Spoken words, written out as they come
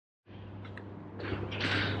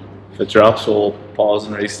If it drops, we'll pause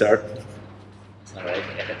and restart. It's alright,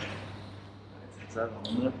 I get it. Is that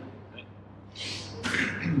on there?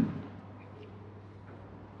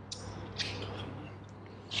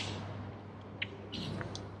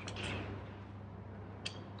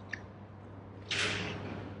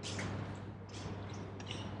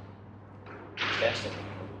 Best of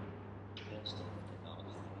technology.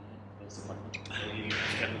 Best of equipment. You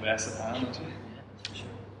just get the best at hand, don't you? Yeah, that's for sure.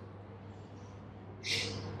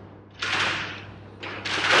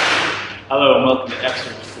 Hello and welcome to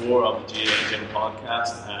episode 4 of the GA Gym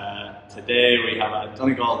podcast. Today we have a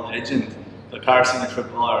Donegal legend, the car senior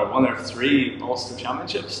footballer, winner of 3 Ulster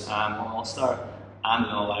Championships and 1 All-Star and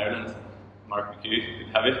an All-Ireland, Mark Mchugh. Good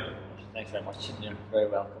to have you. Thanks very much, and you're very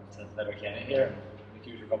welcome to Letterkenny here.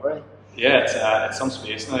 Mchugh's recovery. Yeah, it's some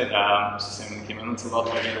space now. It's the same when it came in, it's a lot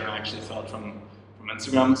bigger than I actually thought from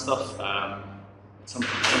Instagram and stuff. It's some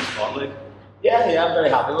spotlight. Yeah, I'm very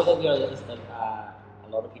happy with it. You know, a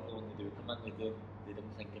lot of people when they do come in, they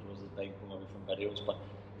didn't think it was as big maybe from videos, but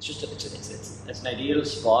it's just it's an ideal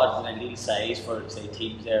spot, it's an ideal size for say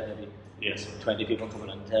teams there, maybe Yes. 20 people coming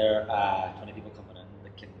in there, 20 people coming in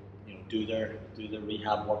that can do their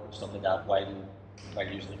rehab work and stuff like that while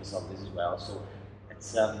using the facilities as well. So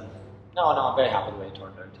it's no, I'm very happy the way it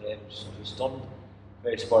turned out today. It was done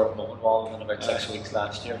very sport moment while in about 6 weeks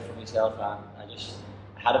last year for myself, and I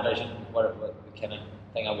had a vision what the kind of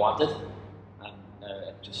thing I wanted, and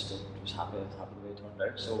it was happy the way it turned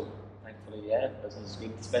out. So thankfully, yeah, business is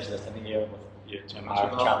good, especially this time of year with our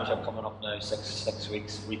championship coming up now, 6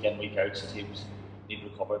 weeks, week in, week out, so teams need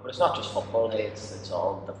recovery. But it's not just football, hey, it's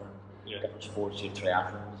all different sports. You have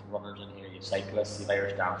triathlons, runners in here, you have cyclists, you have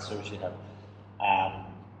Irish dancers, you have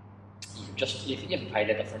you have quite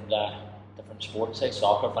a different sports. Say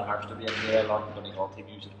soccer, Van Harps to be in here, a lot of the Donegal team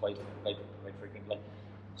use it quite frequently.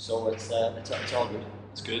 So it's all good.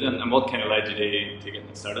 It's good. And what kind of led you to getting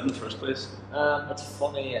it started in the first place? It's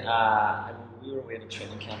funny. We were away in a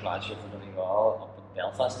training camp last year for Donegal up in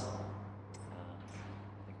Belfast. I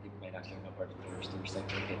think people might actually remember there was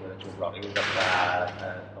thinking that Joe Brody was up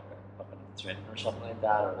in the training or something like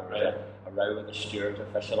that, or there was a row with the steward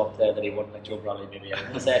official up there that he wouldn't let Joe Brody maybe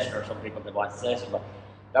in the session, or some people did watch the session. But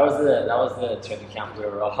that was the training camp we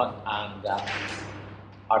were on, and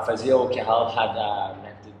our physio Cahill had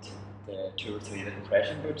rented the 2 or 3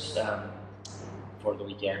 compression boots for the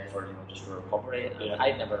weekend for just for recovery. And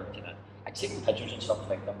I'd seen the pictures and stuff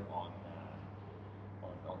like them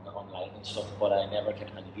online and stuff, but I never kind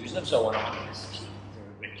of had to use them. So I went on and they did a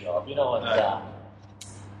great job,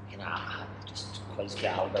 and I just quizzed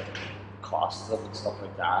Gal about the costs of them and stuff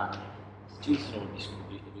like that. Geez, it'd be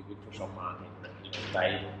good for some man to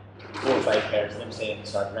buy 4 or 5 pairs of them, say, and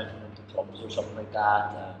start renting them to clubs or something like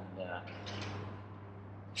that. And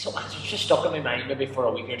so it was just stuck in my mind maybe for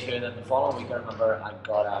a week or 2, and then the following week I remember I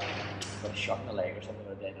got a shot in the leg or something,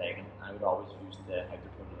 or a dead leg, and I would always use the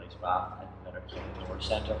hydroponic ice bath at the Letterkenny North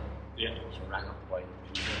Centre. Yeah. So I rang up the boy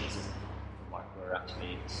and he says, Mark,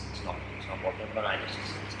 actually it's not working, but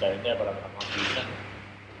it's down there, but I'm not using it.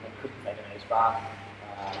 I couldn't find an ice bath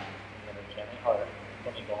in Letterkenny or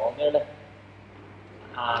Donegal nearly.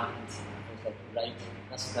 And I was like, right,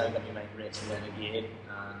 this is now got me mind racing then again,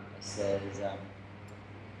 and I says,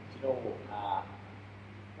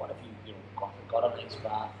 what if you got an ice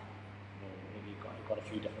bath, maybe you got a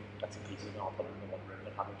few different bits and pieces and all put it in the one room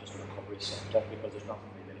and have it just a recovery centre, because there's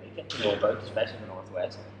nothing really like it to know about, especially in the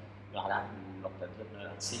northwest. I hadn't looked into it, and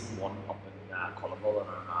I'd seen one up in Cullival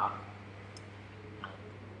and Armagh, and I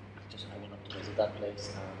went up to visit that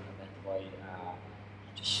place, and I met the boy,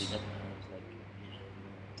 I'd just seen it, and I was like,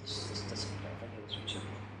 this is perfect, this would suit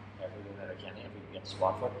everyone in Letterkenny if we can get a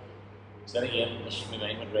spot for it. So then again, my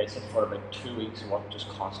mind went racing for about 2 weeks. I worked just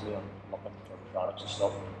constantly on looking for products and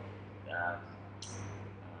stuff. And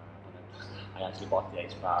I actually bought the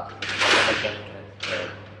ice bath to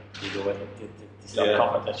go with it to start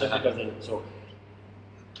competition because it, so.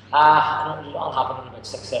 It all happened in about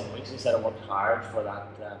 6-7 weeks. Instead, I worked hard for that.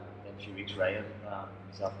 In a few weeks, Ryan,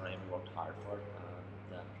 myself and Ryan, we worked hard for it,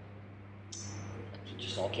 and it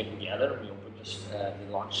just all came together. And we opened just the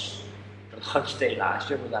launch day last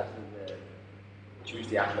year was actually the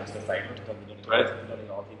Tuesday after the final to come to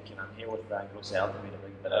Donegal team came in here with Grosel to made a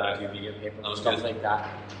big bit of a few media papers and stuff like that.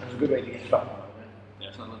 It was a good way to get it up.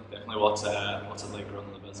 Definitely. What's it like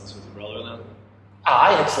running the business with your brother then?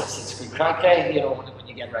 It's good crack, when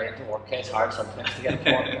you get right into work, it's hard sometimes to get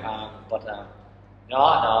into work.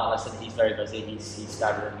 No, listen, he's very busy. He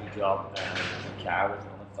started a new job in Car with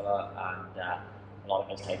another fella, and a lot of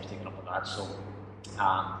his time's taken up on that. So,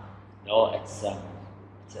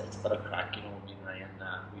 it's a bit of crack, me and Ryan.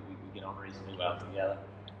 We get on reasonably well together.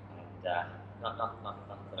 not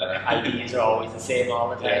the ideas are always the same all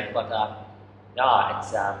the time, but no,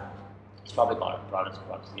 it's probably brought us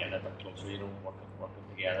together a bit closer, you know, working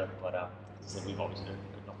together. But as I said, we've always had a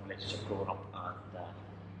good enough relationship growing up,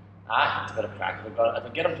 and it's a bit of crack. If we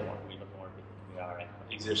get them to work a wee bit more, we are alright.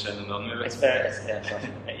 Easier said than done, maybe. It's fair.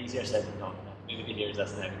 Easier said than done. Maybe he hears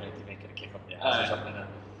this and to make it a kick up the ass or something like that.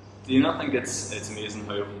 Do you not think it's amazing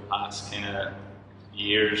how over the past kind of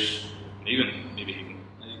years, maybe even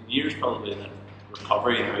years probably, that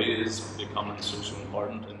recovery now is becoming so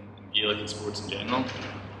important in Gaelic sports in general?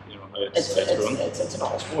 You know, how it's grown. It's an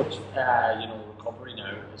all sport. You know, recovery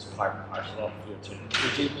now is part and parcel of your training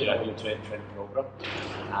routine, you know, your training program.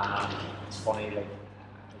 It's funny, like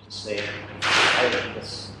I just say, I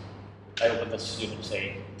opened this unit,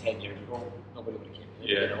 say 10 years ago. Nobody would have came to it,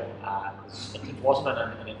 you know, because it wasn't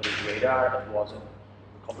on anybody's radar.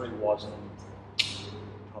 Recovery wasn't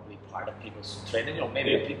probably part of people's training. You know,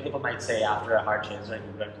 maybe people might say after a hard training, like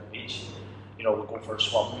go down to the beach, you know, we'll go for a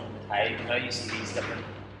swim in the tide. Now you see these different,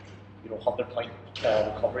 you know, 100-point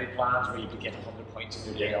recovery plans where you can get 100 points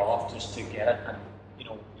in your day off just to get it, and you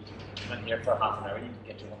know, you can come in here for half an hour, you can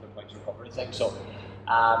get your 100 points recovery thing. So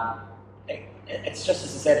it's just,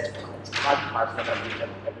 as I said, it's part and parcel of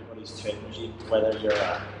everybody's training regime. Whether you're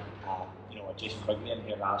you know, Jason Quigley in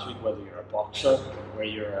here last week, whether you're a boxer, where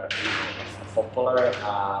you're a footballer,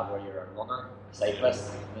 where you're a runner, a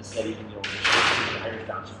cyclist, and instead even, you know, the Irish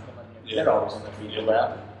dancers come in here, they're always in the field as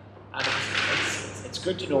well. And it's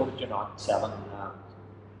good to know that you're not selling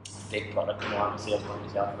fake product. You know, I'm a salesman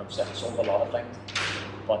myself, and I've sold a lot of things.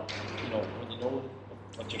 But you know, when you know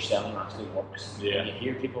what you're selling actually works, when you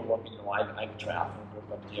hear people working, you know, I have a triathlon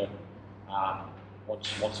group up here.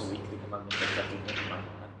 Once a week they come in and take 15 minutes,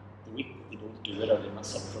 and the week they don't do it or they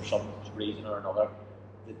miss it for some reason or another,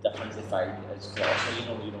 the difference they find is colossal. You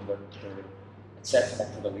know, it sets them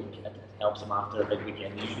up for the week. It helps them after a big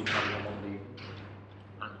weekend. They usually come on Monday,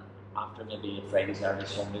 and after maybe a Friday, Saturday,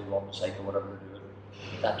 Sunday, walk the cycle, whatever they're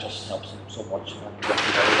doing, that just helps them so much.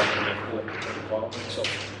 So,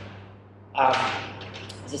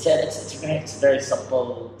 as I said, it's a very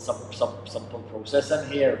simple process in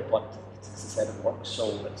here, but as I said, it works.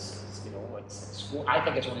 So I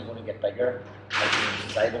think it's only going to get bigger.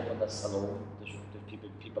 Since I've opened this alone, there's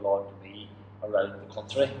people on to me around the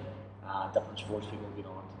country. Different sports people have been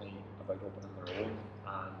on to me about opening their own,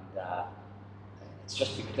 and it's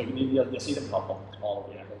just because you see them pop up all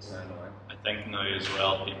over the place now. I think now as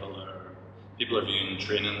well, people are viewing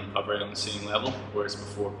training and recovery on the same level, whereas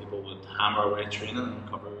before people would hammer away training and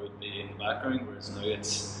recovery would be in the background, whereas now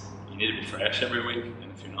it's you need to be fresh every week,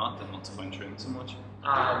 and if you're not, then what's the point training so much?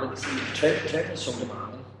 Well, see, training is so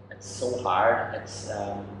demanding, it's so hard, it's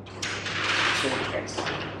so intense,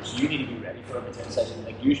 so you need to be ready for a intense session.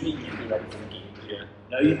 Like usually you need to be ready for the game. Yeah.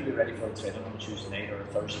 Now you need to be ready for a training on a Tuesday night or a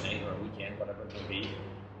Thursday night or a weekend, whatever it may be,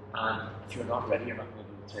 and if you're not ready, you're not going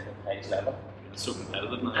to be able to train at the highest level. It's so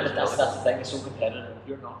competitive now. And that's the thing, it's so competitive. If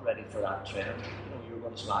you're not ready for that training, you know, you're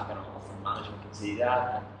going to slack it off, and management can see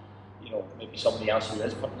that, and you know, maybe somebody else who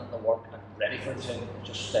is putting in the work and ready for the training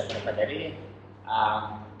just stepping up ahead of you.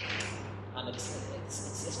 And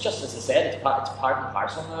it's just, as I said, it's part and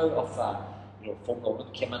parcel now of you know, Folk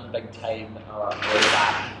Nolan came in big time way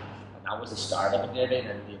back, and that was the start of it nearly, and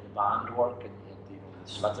then the band work, and you know, the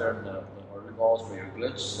slitter and the hurling balls for your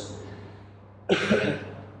glutes, and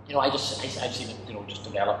you know, I've seen it, you know, just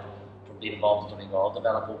develop from being involved in Donegal,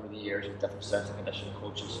 develop over the years with different strength and conditioning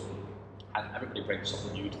coaches, and everybody brings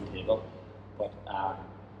something new to the table. But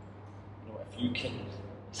you know, if you can,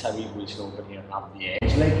 it's how we should open here and have the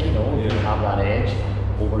edge, like, you know, if you have that edge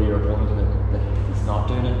over your opponent that is not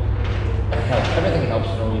doing it, it helps. Everything helps,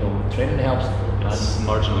 you know, training helps. It's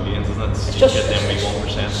marginal gains, isn't it? It's you just get them wee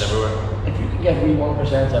 1% everywhere. If you can get wee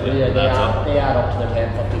 1% every year, they add up to their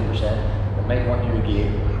 10-15%. They might win you a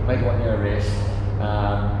game, might win you a race.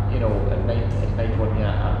 You know, it might win you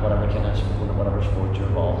at whatever kind of sport, whatever sport you're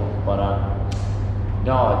involved in. But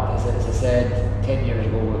no, as I said, 10 years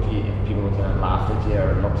ago, if people would kind of laughed at you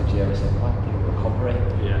or looked at you and said, "What, you know, recovery?"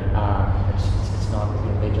 It's not.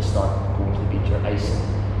 You know, they just start going to the beach or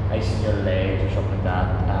icing your legs or something like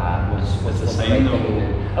that. Was the same right thing to do.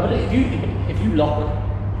 I mean, if you look,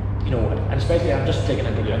 you know, and especially I'm just taking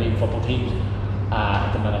into any football teams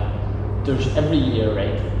at the minute. There's every year,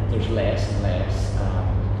 right? There's less and less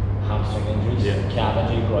hamstring injuries, calf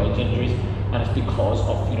injuries, groin injuries, and it's because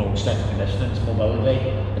of, you know, strength and conditioning, it's mobility,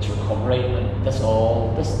 it's recovery, and this,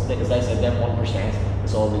 as I said, them 1%,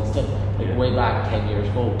 this all leads to. Like way back 10 years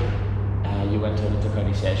ago, you went to an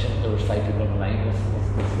inter-county session, there was 5 people on the line with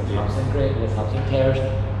hamstring tears,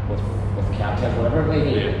 with calf tears, whatever it may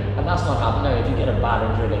be, and that's not happening now. If you get a bad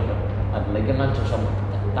injury like a ligament or something,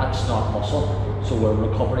 that's not muscle. So where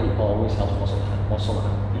recovery always helps muscle.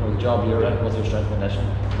 And, you know, the job you're in with your strength and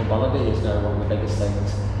conditioning, mobility is now one of the biggest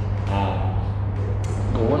things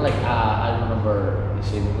going. Like I remember, you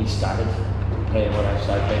see, when we started playing, when I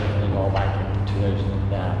started playing all back in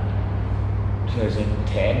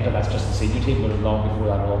 2010, but that's just the senior team, but long before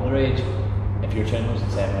that, underage. If your training was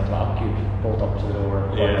at 7 o'clock, you'd bolt up to the door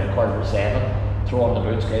at quarter to 7, throw on the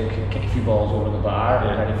boots, kick a few balls over the bar,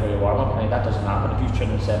 and ready for your warm up. I mean, that doesn't happen. If you've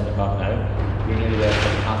trained at 7 o'clock now, you're nearly there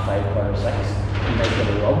from half 5, quarter to 6. You might get a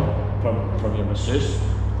rub from your masseuse.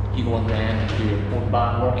 You go in then do your own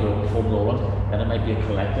band work, your own foam rolling, then it might be a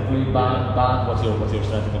collectively band with your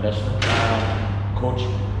strength and conditioning coach.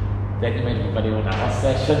 Then you might have a video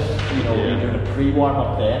analysis session. You know, you're doing a pre-warm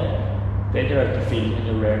up then you're at the field and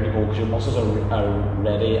you're ready to go because your muscles are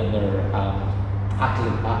ready and they're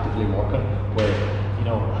actively working. Where, you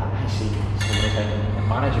know, I see so many times,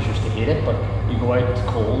 managers used to hate it, but you go out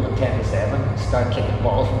cold at 10 to 7 and start kicking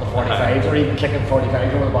balls from the 45s or even kicking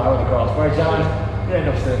 45s over the bar with a crossbar challenge. You end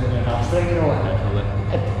up standing in your hamstring, you know.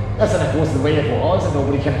 Listen, it was the way it was and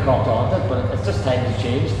nobody kind of caught on to it, but it's just time has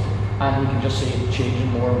changed and you can just see it changing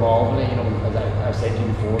more involved. You know, as I said to you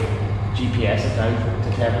before, GPS is now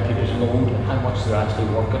determining people's load and how much they're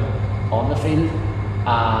actually working on the field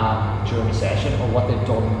during the session or what they've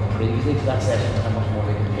done previously to that session and how much more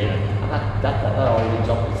they can take. And that all leads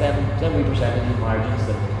up to 70% of the margins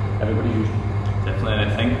that everybody's using. Definitely, and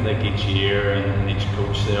I think like each year and each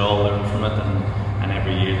coach, they all learn from it, and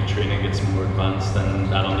every year the training gets more advanced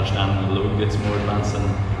and that understanding of the load gets more advanced. And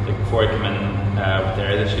like before I came in with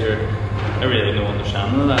there this year, I really had no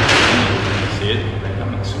understanding of that. You see it, like, that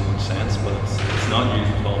makes so much sense, but it's not used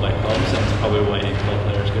at all by clubs, and it's probably why club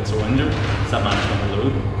players get so injured. It's that management of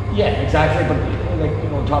load. Yeah, exactly. But like, you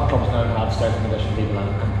know, top clubs now have strength and conditioning people, and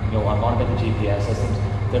you know, I'm on about the GPS systems.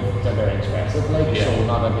 They're very expensive, like, so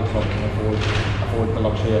not every club can afford the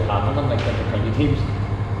luxury of having them, like the county teams.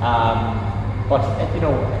 But you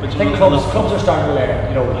know, I think clubs are starting to learn.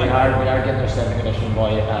 You know, we are getting their strength and conditioning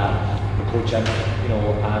by the coach, and you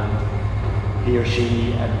know, and he or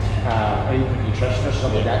she, and or even nutrition or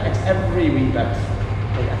something like that. It's every wee bit.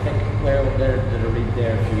 Like, I think where did I read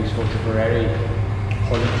there a few weeks ago, Tipperary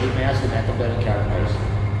hurling team. I actually met them down in Carton House.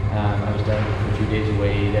 I was down for a few days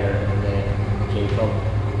away there in the K Club,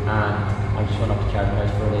 and I just went up to Carton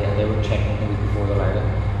House for a day, and they were checking the week before the Ireland.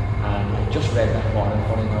 And I just read that morning,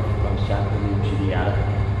 funny enough, I was chatting to the Mchugh at it,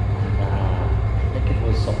 and I think it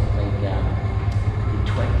was something like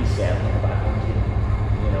 27 on the back end, you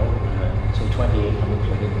know, so 28 I'm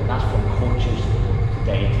included, and that's from coaches to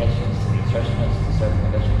dietitians to nutritionists to certain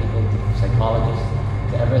condition people to psychologists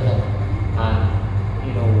to everything. And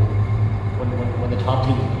you know, when the top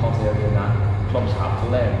teams come there doing that, clubs have to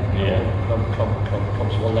learn. You know,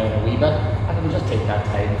 clubs will learn a wee bit, and it will just take that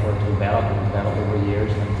time for it to develop over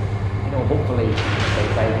years. And you know, hopefully, say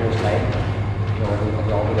 5 years time, you know,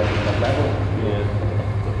 we'll all be at that level.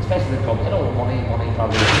 Especially the clubs. I know money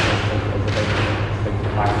probably is a big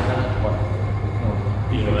factor in it, but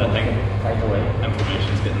you know, I think find a way.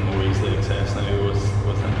 Information's getting more easily accessed now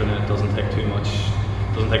with internet. It doesn't take too much.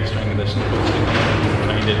 Doesn't take a strength and conditioning coach to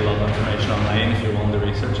find a lot of information online if you're willing to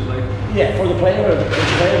research it. Like, yeah, for the player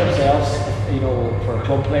themselves, you know, for a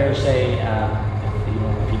club player, say, you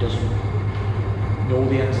know, if he doesn't know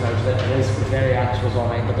the ins and outs, it is very accessible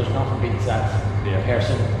online, but there's nothing beats that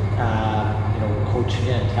person, you know, coaching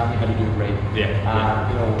you and telling you how to do it right. You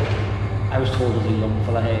know, I was told as a young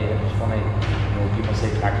fella, hey, it was funny, you know, people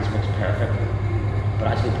say practice makes perfect, but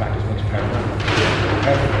actually practice makes permanent.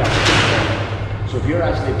 Perfect practice makes perfect. So if you're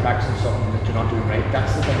actually practicing something that you're not doing right,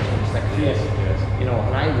 that's the thing that's going to stick to you. You know,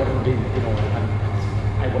 and I wouldn't be, you know,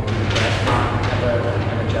 I wouldn't be the best man ever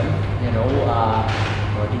in a gym, you know,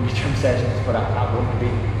 or do gym sessions, but I wouldn't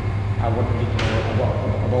be, you know,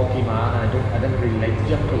 a bulky man, and I didn't really like the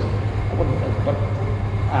gym because I wouldn't, but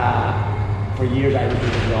for years I was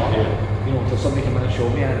doing it wrong, you know, until somebody came in and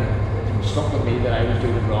showed me, and it stuck with me that I was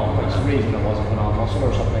doing it wrong, for some reason I wasn't putting on muscle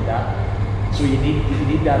or something like that. So you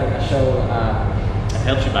need that initial. It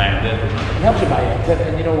helps you buy into it, doesn't it? It helps you buy into it,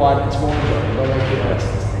 and you know what? It's more enjoyable. Like, you know, it's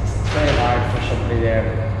very hard for somebody there,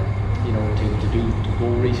 you know, to go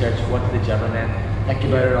research, go into the gym, and then think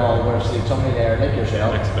about it all. Whereas somebody there like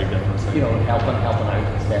yourself, makes a big difference. You know, helping out,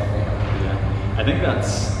 it's definitely helping. Yeah, I think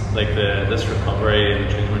that's like this recovery and the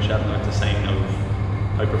training we're chatting about, the sign of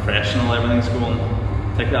how professional everything's going.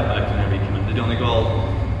 Take that back whenever you came into Donegal.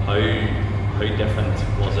 How different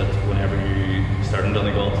was it whenever you started in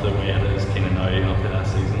Donegal to the way it is kind of now, you know, after that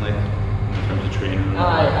season, like, in terms of training?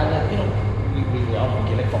 And you know, we often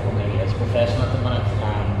Gaelic football maybe it's professional at the minute.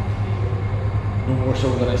 no more so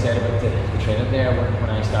than I said about the training there. When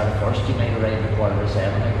I started first, you might arrive at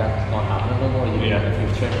 7:15. Like that's not happening no more. If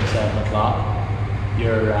you've trained at 7 o'clock,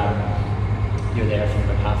 you're there from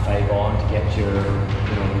about 5:30 on to get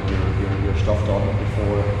your stuff done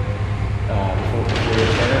before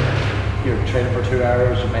you're training. You're training for 2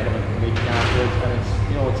 hours. You might have a meeting afterwards, and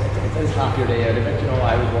it's half your day out of it.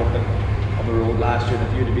 I was working on the road last year, and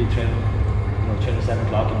if you had to be training at 7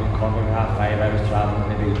 o'clock, you'd be coming at 5:30. I was traveling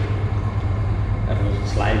maybe. If it was a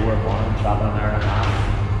slide work on, I'm traveling an hour and a half,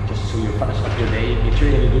 just so you're finishing up your day. Make sure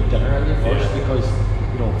you have a good dinner on you first, because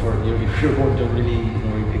if you're going to really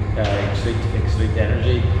extract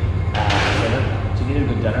energy, so you need a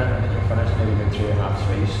good dinner, and then you're finished maybe about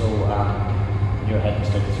 3:30, 3. So you're heading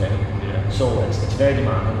straight to training. Yeah. So it's very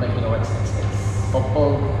demanding. Like it's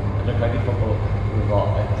football, and county football.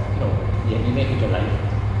 You make it your life,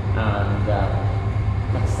 and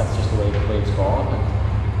that's just the way it's gone. And,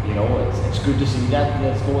 it's good to see that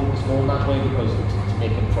it's going that way, because it's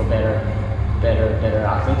making for better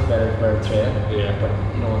athletes, better training. Yeah. But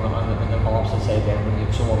on the opposite side, then when you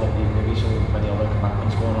have so many other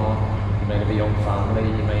commitments going on, you might have a young family,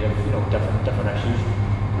 you might have different issues.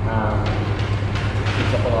 It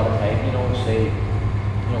takes up a lot of time. Say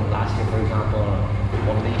last year, for example,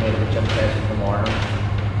 one day you might have a gym session in the morning.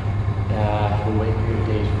 We'll wait for your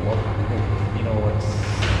days work. It's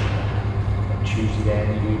Tuesday,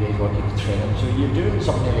 then you do days work, you training. So you're doing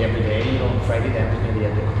something nearly every day. On Friday, then is nearly a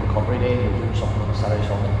recovery day. You're doing something on a Saturday,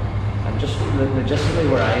 Sunday. And just logistically,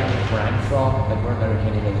 where I'm from, like we're in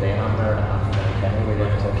Letterkenny, like I'm an hour and a half from Letterkenny, we're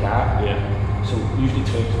there to a car. Yeah. So usually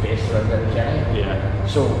trains based around Letterkenny. Yeah.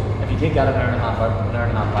 So if you take that an hour and a half out, an hour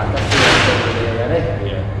and a half back, that's 2 hours every day already.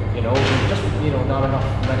 Yeah. Just not enough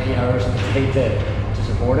many hours in the day to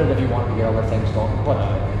support it if you want to get other things done. But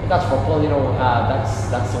that's football.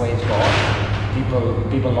 That's the way it's gone.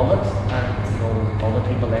 People love it, and other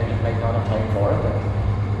people then might not have time for it. But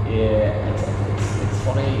it's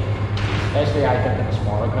funny, especially I think in the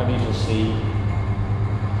smaller counties, you'll see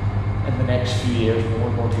in the next few years more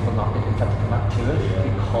and more people not being fit to commit to it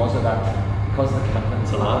because of the commitment.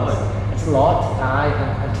 It's a lot. It's a lot.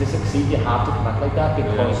 And to succeed, you have to commit like that,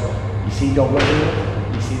 because you see Dublin doing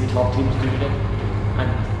it, you see the top teams doing it, and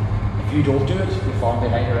if you don't do it, you're falling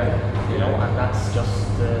behind already. And that's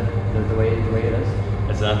just the way it is.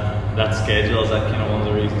 Is that schedule? Is that one of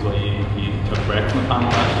the reasons why you took a break from the panel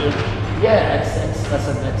last year? Yeah, it's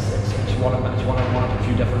one of a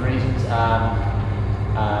few different reasons.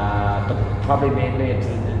 But probably mainly it's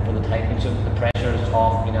for the time consuming. The pressure is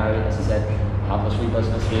off me now. As I said, having this wee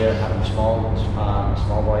business here, having a small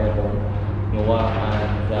boy at home, Noah,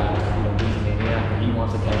 and he's a maniac. He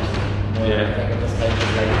wants attention. I think at this time of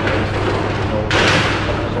his life,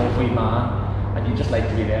 his own wee man, and you just like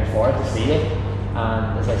to be there for it, to see it.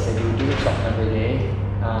 And as I said, you were doing something every day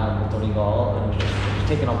with Donegal, and it was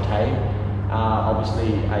taking up time.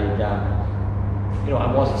 Obviously, I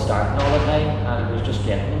wasn't starting all the time, and it was just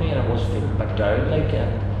getting to me, and I was feeling a bit down,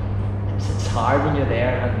 and it's hard when you're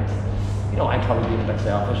there. And I'd probably been a bit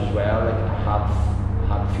selfish as well. Like I have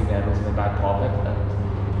had a few medals in my back pocket, and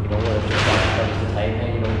it was just that was the time now,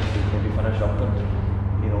 to maybe finish up. And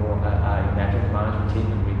I met with the management team,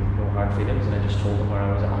 and we had no hard feelings, and I just told them where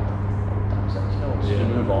I was at. Just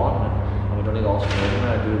move on. And I'm a Donegal supporter.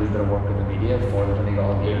 I do a little bit of work in the media for the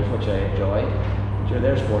Donegal games, which I enjoy. But you're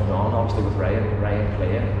there sporting on, obviously with Ryan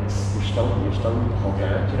playing. You're still hugging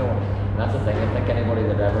out, And that's the thing. I think anybody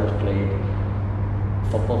that ever has played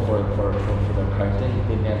football for their county,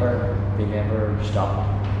 they never stop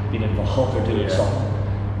being involved or doing something.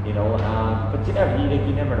 But you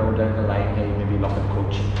never know down the line how you maybe look at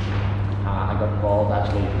coaching. I got involved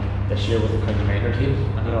actually this year with the county minor team.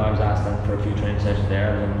 I was asked in for a few training sessions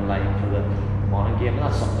there and then line for the morning game, and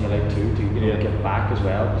that's something you like to give back as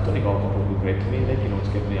well. Because Donegal football would be great to me. It's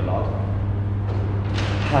given me a lot.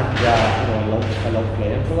 And I love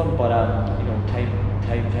playing for them. But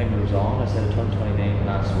time moves on. I said I turned 29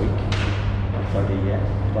 last week. I'm 30 yet,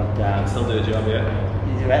 but still do a job, yeah.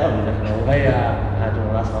 Well, you never know. I don't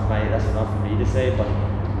know. That's not for me to say, but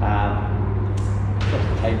just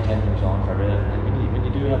time moves on for everything. And when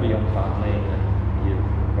you do have a young family and you're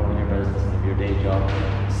running your business and your day job,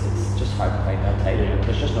 it's just hard to find that time. Yeah.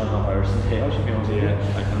 There's just not enough hours in the day. I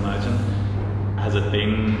can imagine. Has it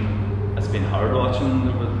been hard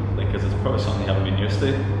watching? Because it's probably something you haven't been used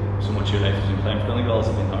to. So much of your life has been playing for Donegal. Has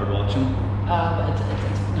it been hard watching?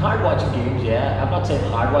 It's been hard watching games, yeah. I'm not saying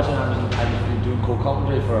hard watching. I was doing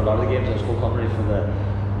co-commentary for a lot of the games. I was co-commentary for the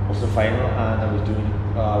Ulster final, and I was doing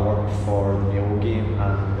work for the Mayo game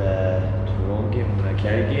and the Tyrone game and the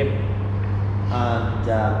Kerry game. And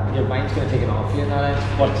your mind's going to take it off you in that end.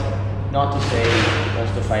 But not to say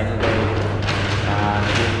Ulster final day,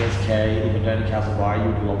 game against Kerry, even down in Castlebar,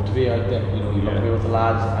 you'd love to be out there. You know, you'd love to be with the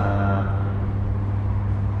lads.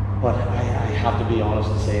 But I have to be honest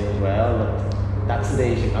and say as well that that's the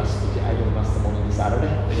days you miss. I don't miss the Monday to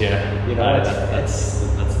Saturday. Yeah, you know, that's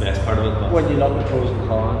the best part of it. But when you look at pros and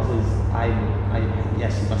cons, is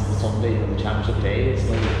yes, you miss the Sunday or the championship day. It's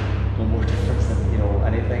no more difference than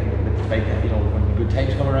anything. It's big, when the good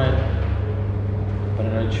times come around. But I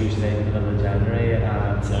know Tuesday, the middle of January,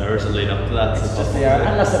 it's hours to lead up to that. It's just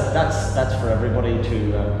and listen, that's for everybody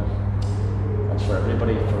to. That's for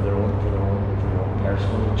everybody for their own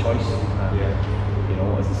personal choice. You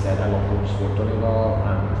know, as I said, I love home sport Donegal,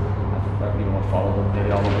 and I followed them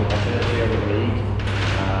nearly all over the country this year with the league,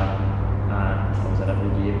 and I was at every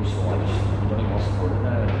game, so I'm Donegal supported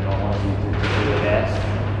now, and I want to do the best.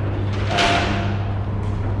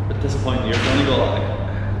 At this point, you're Donegal.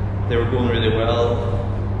 They were going really well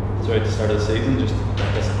throughout the start of the season. Just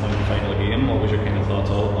at this point, the final game. What was your kind of thoughts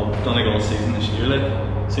of Donegal's season this year?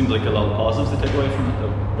 Like, seems like a lot of positives to take away from it,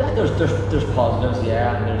 though. Yeah, there's positives,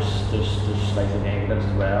 yeah, and there's slightly negatives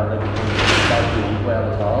as well. Like, we didn't do well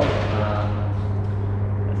at all.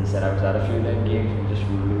 As I said, I was at a few league games.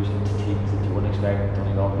 We were losing to teams that you wouldn't expect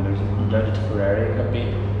Donegal to be losing. Down to Tipperary, it could be.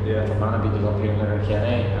 Yeah. Fermanagh beat us up here in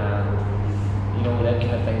Letterkenny, and then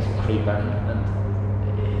kind of things creep in, and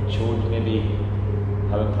it showed maybe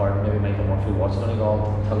how important maybe Michael Murphy was Donegal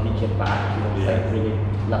until he came back. Things really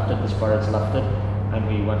lifted, the spirits lifted. And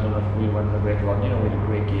we went on a great run. We had a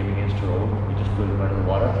great game against Tyrone. We just blew them out of the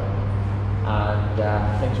water, and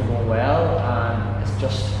things were going well. And it's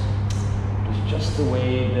just the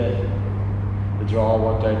way the draw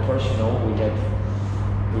worked out for us.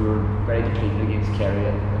 We were very depleted against Kerry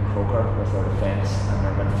and Croker with our defence and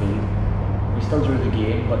our midfield. We still drew the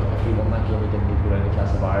game, but if we won that game, we didn't need to go down to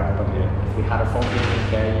Castlebar. But if we had a full game against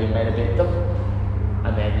Kerry, you might have beat them,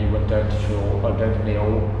 and then you went down to Tyrone or down to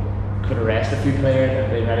Mayo. Could have rested a few players and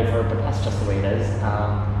be ready for it, but that's just the way it is.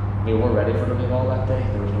 We were ready for Donegal that day,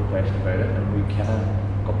 there was no question about it, and we kind of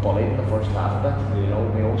got bullied in the first half of it.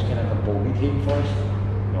 Mayo's kind of a bogey team for us.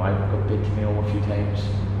 I got beat to Mayo a few times,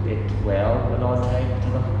 beat well in odd time to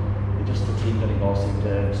them. They're just the team that Donegal seem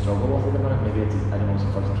to struggle with at the minute. Maybe it's a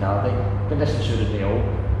physicality. Conditions suited Mayo,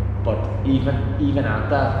 but even at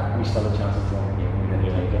that, we still had chances to win the game. We didn't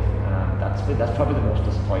take it. That's probably the most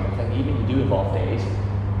disappointing thing. Even you do have off days.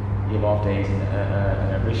 You have off days in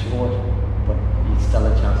every sport, but you still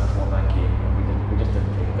had chances to win that game, and we just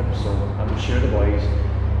didn't take them. So I'm sure the boys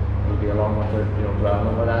will be along with their dwelling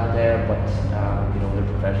over that there, but they're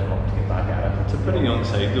professional enough to get back at it. It's a pretty young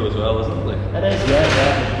side though as well, isn't it? It is, yeah.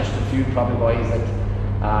 There's just a few probably boys that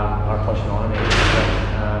are pushing on in age, but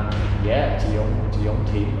it's a young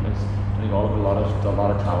team, and it's Donegal have a lot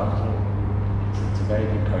of talent. It's a very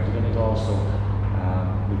good county Donegal, so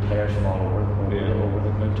we players from all over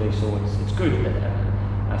the country, so it's good.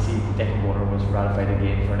 I see Dick Warner was ratified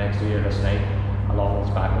again for next year this night, along with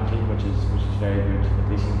his backman team, which is very good. At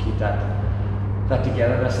least you can keep that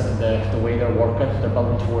togetherness and the way they're working. They're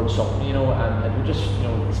building towards something, and we just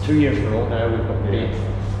it's 2 years in a row now we've got beat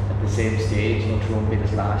at the same stage. Tyrone beat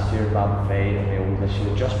us last year, Ballinfae and Mayo this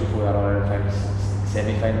year, just before that other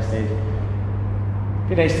semi-final stage.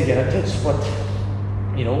 Be nice to get into it, but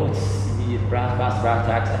it's brass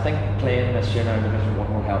tacks. I think playing this year now in Division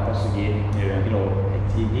 1 will help us again.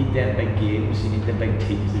 You need them big games, you need the big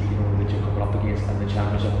teams that you're coming up against in the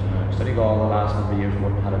championship. Donegal the last number of years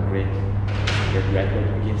wouldn't had a great record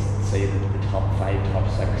against, say, the top 5, top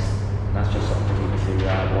 6. And that's just something we need to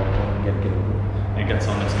work on and get over. I think it's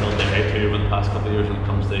on its still day too over the past couple of years when it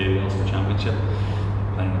comes to the Ulster Championship.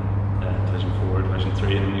 Playing Division 4, Division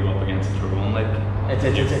 3, and then you go up against Tyrone. It's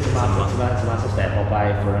a massive step up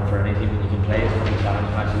for any team. When you can play as many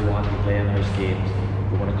challenge matches you want, you play in those games.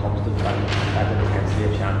 But when it comes to that intensity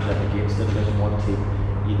of championship against the Division 1 team,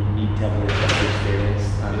 you need to have a little bit of experience,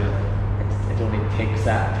 and it only takes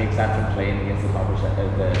that from playing against the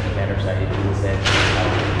better side. You said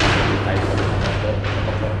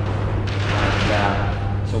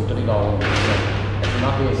so Donegal, it will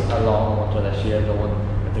not be a long winter this year, going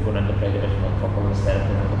if they're going into play Division 1 football instead of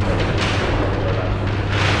going into play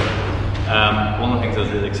one of the things I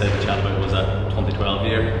was really excited to chat about was that 2012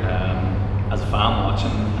 year. As a fan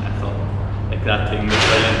watching, I thought that team was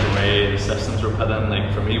brilliant, the way the systems were put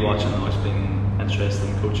in. For me watching, always been interested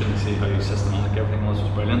in coaching to see how systematic everything was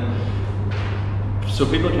brilliant. So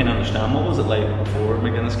people can understand what was it like before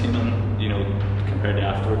McGuinness came in, compared to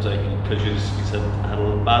afterwards. Because you said I had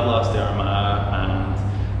a bad loss to Armagh, and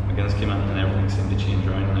McGuinness came in and everything seemed to change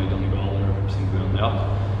around, and now Donegal seemed to be on the up.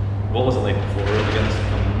 What was it like before McGuinness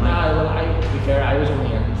came in? To be fair, I was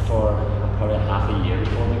only in for probably half a year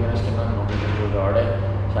before the guys came in on the Garda.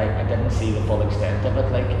 So I didn't see the full extent of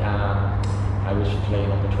it. Like I was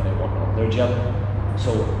playing under 21 on their gym.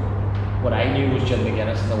 So what I knew was Jim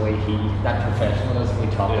McGuinness and the way that professionalism we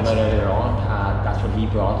talked about earlier on, that's what he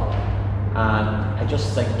brought. And I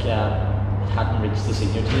just think it hadn't reached the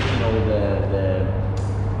senior team, you know,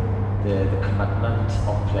 the commitment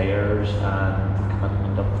of players and the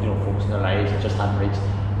commitment of, you know, folks in their lives, it just hadn't reached.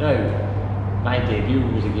 Now, my debut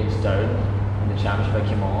was against Down in the championship. I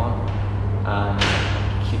came on and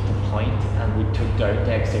kicked the point, and we took Down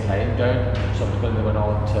to extra time. Down subsequently went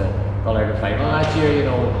on to the All-Ireland final last year, you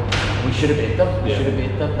know. We should have beat them. We should have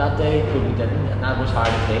beat them that day, but we didn't, and that was hard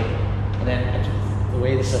to take. And then the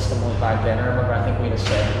way the system was back then, I remember I think we had a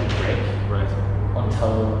 7-week break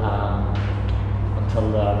until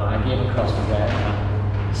the man game across the way.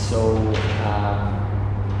 So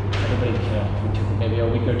everybody we took maybe a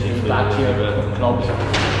week or two back here with clubs,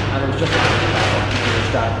 and it was just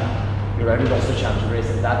you're out of the Ulster Championship race.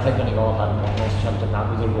 At that time, Donegal hadn't won the Ulster Championship, and that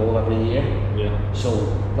was their goal every year. Yeah. So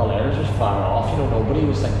the All-Ireland was far off. You know, nobody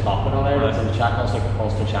was like topping All-Ireland. So the chat was like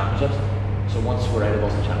Ulster Championships. So once we're out of the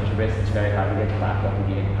Ulster Championship race, it's very hard to get back up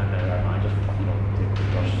again. And I just, you know, the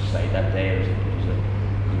brush aside that day. It was a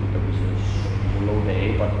low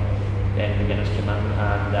day, but then McGuinness came in, and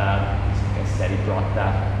like I said, he brought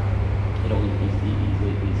that. You know,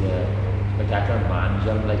 he's a spectacular man,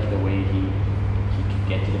 Jim, like the way he could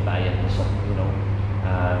get you to buy into something, you know,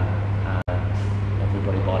 and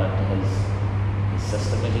everybody bought into his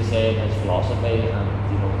system, as you say, his philosophy, and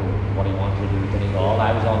you know what he wanted to do with Donegal.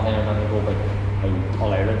 I was on there and I go about how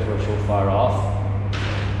All-Ireland were so far off.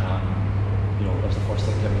 You know, that's the first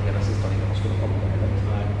thing Jim McGuinness has done. He was going to come to Ireland. He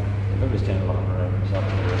was kind of running around himself,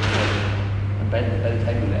 and by the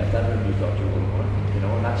time he left, everybody thought you were going to work, you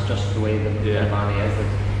know, and that's just the way the man he is. That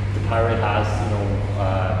the power he has, you know,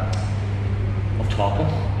 of talking,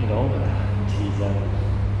 you know, and he's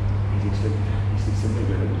extremely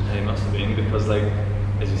good. He must have been, because like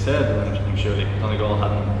as you said, I'm sure Donegal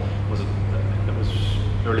was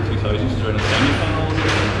early 2000s during the semi-finals,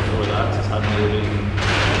 and before that just hadn't really been.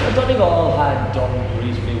 Donegal had done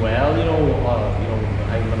reasonably well, you know.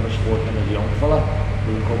 I remember sporting as a young fella.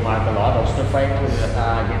 We would go back a lot. Ulster finals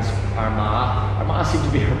against Armagh. Armagh seemed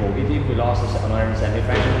to be our bogey team. We lost an Ireland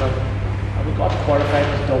semi-final, and we got to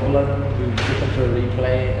quarterfinals Dublin. We took them to a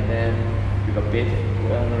replay, and then we got beat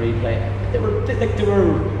on the replay. They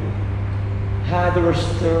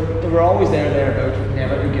were always thereabouts, but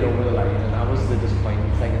never could get over the line, and that was the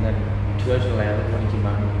disappointing thing. And then 2011, when he came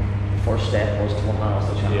in, the first step was to win that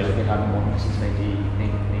Ulster Championship. We hadn't won since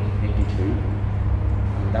 1992.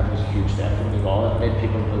 That was a huge step for Donegal. It made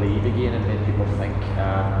people believe again. It made people think,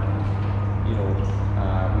 you know, we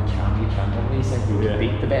can win these things. We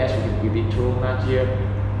beat the best. We beat Tyrone that year.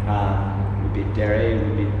 We beat Derry. We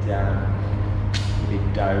beat Down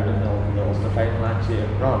in the Ulster final last year.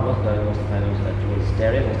 No, it wasn't Down in the Ulster final. It was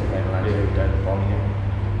Derry in the Ulster final last year. Down the following year.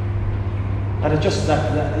 And it's just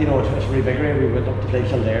that you know, it's reinvigorating. We went up to play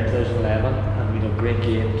Kildare in 2011, and we had a great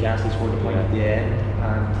game. Cassie scored a point at the end,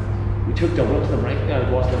 and we took Dublin to the brink. Now, it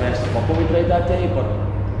wasn't the best football we played that day, but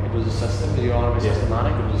it was a system. You want to be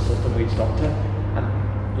systematic. It was a system we'd stuck to. And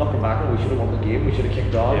looking back, we should have won the game. We should have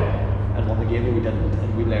kicked on and won the game, but we didn't.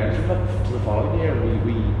 And we learned from it to the following year.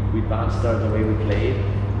 We advanced the way we played.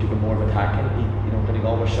 We took a more of attacking. You know,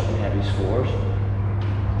 Donegal were shipping heavy scores.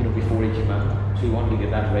 You know, before he came in, so we wanted to get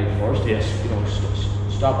that right first. Yes. You know,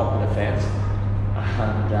 stop up the defence,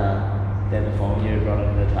 and then the following year brought in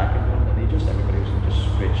the attacking one, and everybody was in just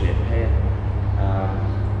great shape. Hey,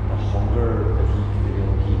 the hunger that he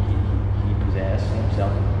possessed himself,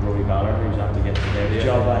 Rory Ballard, who was after getting the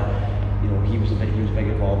job. You know, he was big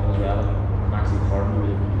involved as well. Maxie Curran, who was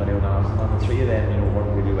a video analysis, and the three of them, you know, worked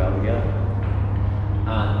really well together.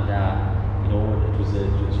 And you know, it was a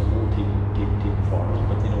whole team performance.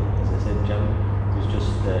 But you know, as I said, Jim was just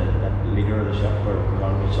that leader of the ship, or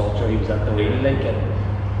Salter. He was at the wheel, like, and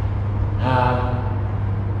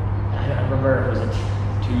I remember, was it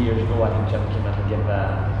 2 years ago? I think Jim came in to give a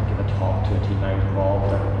talk to a team I was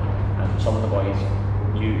involved in, and some of the boys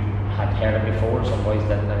had heard him before, some boys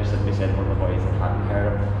didn't. I simply said one of the boys that hadn't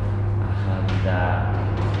heard him, and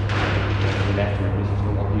we left the room. He says, "We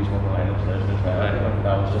want to use one of the lineups there as well." And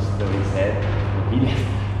that was just the way he said. He left.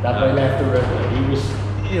 That boy left the room, and he was,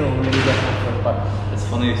 you know, really different from it. But it's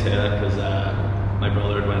funny you say that, because my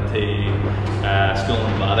brother went to school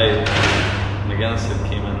in Bady. McGuinness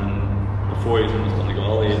came in before he was in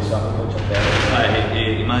Donegal. He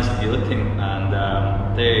managed the Gaelic team, and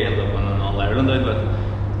they ended up winning All Ireland out of it.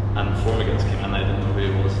 And before McGuinness came in, I didn't know who he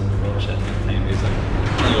was, and the brother said at the time, he's like,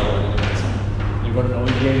 Donegal are going to win something. You're going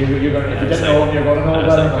to know. You're going. If you didn't know him, you're going to know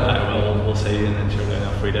about him. We'll see, and then sure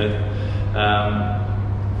enough we did.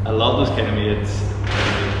 A lot of those kind of mates.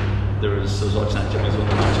 I was watching that Jimmy's one of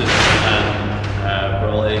the matches, and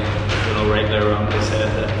Brawley, right there around, they said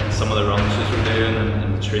that some of the runs we were doing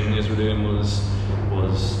and the training we were doing was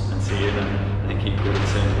insane, and I think he quoted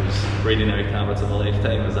saying it was reading out habits of a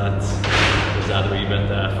lifetime. Was that a wee bit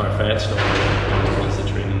far-fetched, or was the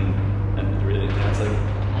training and really intense?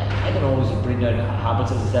 I don't know, it was reading out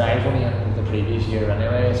habits. As I said, I was only in the previous year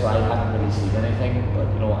anyway, so I hadn't really seen anything, but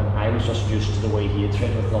and I was just used to the way he had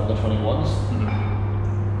trained with the under 21s.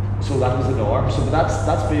 So that was the norm. So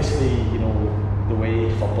that's basically the way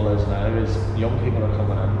football is now. Is young people are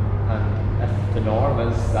coming in, and if the norm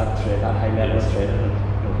is that high level of training,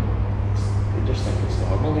 they just think it's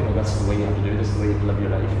normal. That's the way you have to do this. The way you live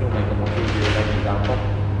your life. Michael Murphy is a good example.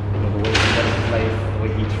 The way he lives his life, the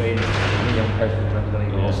way he trains. Any young person who's going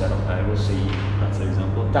to go set up now will see. That's the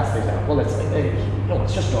example. That's the example.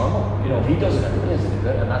 It's just normal. If he does it, everybody has to do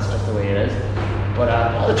it, and that's just the way it is. But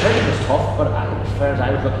the training was tough, but as far as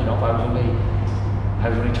I was looking up, I was only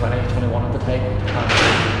 20, 21 at the time,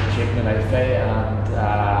 and shaking an outfit, and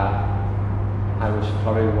I was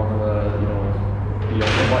probably one of the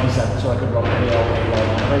younger boys, so I could run really all day long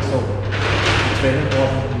anyway. So the training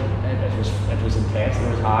it was intense, it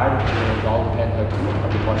was hard. It all depended how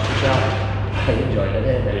you pushed yourself. I enjoyed it.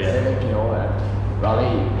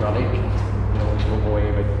 Raleigh, we spoke away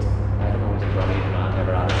about. I don't know, was it Robbie Man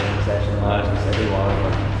never had a training session? He said he was,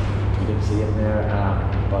 but we didn't see him there.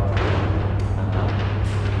 But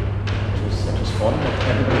it was fun.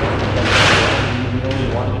 Everybody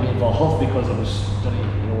wanted to be involved because it was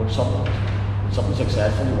something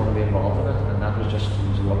successful. You want to be involved in it, and that was just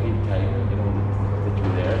a lucky time. That you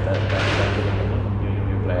were there.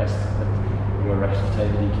 You're blessed that your rest of the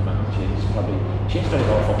time that he came in and changed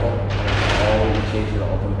Donegal football. He changed it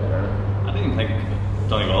all for the better. I didn't think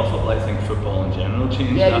Donegal football, I think football in general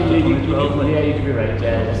changed you after 2012. you could be right.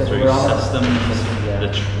 Through systems,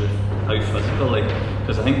 how physical,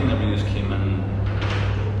 because I think whenever you came in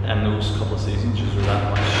those couple of seasons, you were that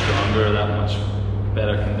much stronger, that much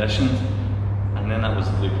better conditioned, and then that was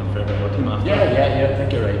the blueprint for every other team after. I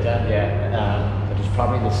think you're right. It was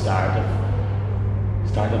probably the start of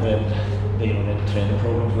the training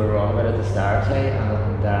programs we were on about at the start, and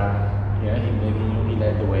he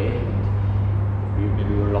led the way.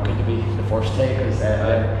 Maybe we were lucky to be the first take, because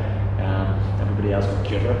everybody else got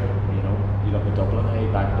cuter. You look at Dublin,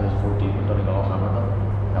 back in 2014 when Donegal hammered them.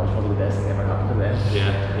 That was probably the best thing ever happened to them.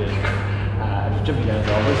 Jimmy Jones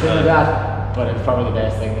always saying that, but it's probably the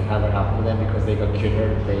best thing that ever happened to them because they got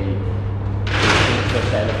cuter. They changed their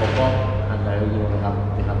style of football, and now they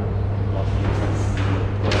haven't lost games since.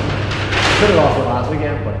 Could have lost it last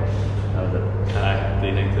weekend, but that was it. Do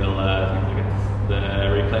you think they'll get the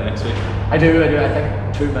replay next week? I do. I think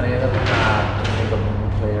too many of them.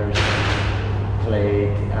 Players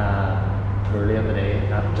played poorly in the day.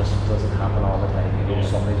 That just doesn't happen all the time.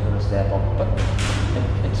 Somebody's going to step up, but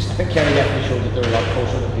it kind of definitely shows that they're a lot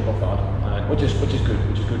closer than people thought, which is good.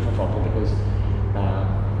 Which is good for football because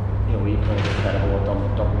we kind of incredible what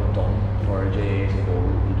Dublin have done for JA as a whole.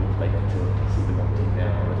 You don't like to see the one team there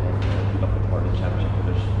all the time. If you look at the Hurling Championship,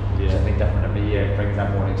 there's something different every year. It brings that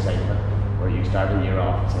more excitement. Where you start the year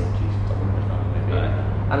off and say, geez, Dublin is not going to be.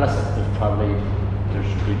 And listen, there's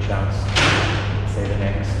a good chance, say the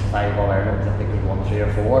next 5 All-Irelands, I think there's 1, 3 or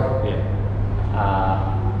 4. But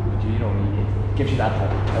it gives you that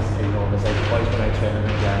hope. As it's like boys when I training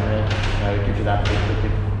in January, it gives you that hope that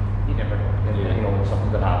you never know, something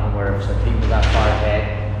could happen where if a team was that far ahead,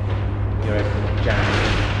 it's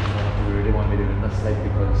January, we really want to be doing this,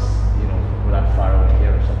 because we're that far away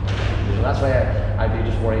here or something. So that's why I'd be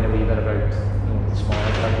just worrying a wee bit about the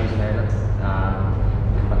smaller counties in Ireland.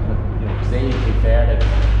 Because they, to be fair, that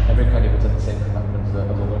every county puts in the same commitments as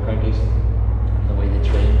other counties, the way they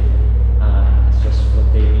train. It's just what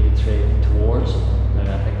they need to train towards, and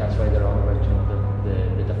I think that's why they're on about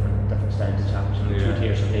the different styles of championship. 2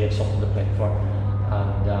 tiers, so they have something to play for,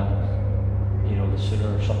 and the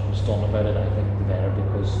sooner something's done about it, I think the better,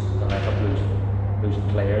 because they'll end up losing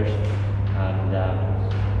players, and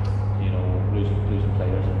losing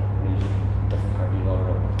players and losing different counties all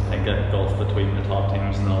around. I think that gulf between the top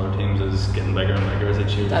teams and the other teams is getting bigger and bigger as it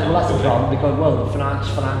should. Well, that's the problem, because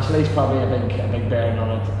financially it's probably a big bearing on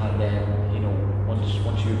it, and then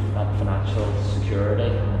once you've that financial security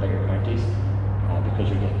in the bigger counties, because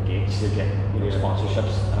you're getting gates, you're getting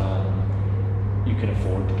sponsorships, you can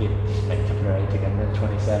afford to get Tipperary to get in the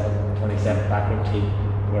 27 backroom team,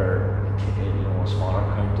 where a smaller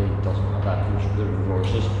county doesn't have that the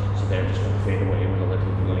resources, so they're just going to fade away with other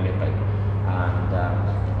people going to get big. and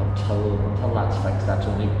until that's fixed, that's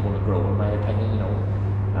only going to grow, in my opinion.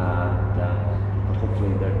 And but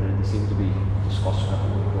hopefully they seem to be discussing it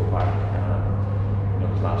when we go back. The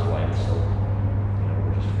last while, so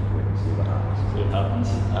we're just going to wait and see what happens. See what happens.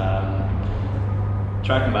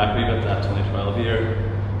 Tracking back a wee bit to that 2012 year,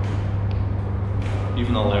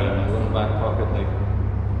 even though they're in the back pocket, like,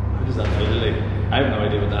 how does that feel like? I have no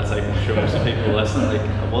idea what that's like. I'm sure most people listening, like,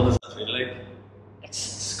 what does that feel like?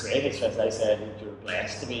 It's great. It's as I said, you're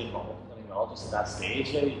blessed to be involved in Donegal just at that stage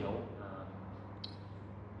here.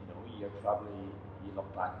 You're probably, you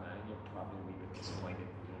look back now, and you're probably a wee bit disappointed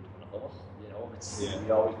you don't win a whole.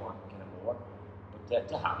 You always want kind of more, but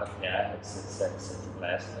to have it, yeah, it's a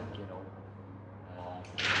blessing,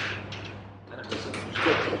 and it was good.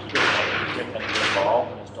 It was good to be involved,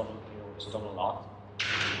 and it's done a lot.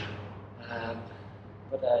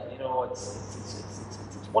 But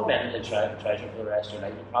it's one memory to treasure for the rest of your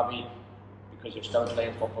life. You probably, because you're still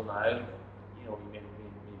playing football now, you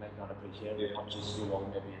might not appreciate it as much as you will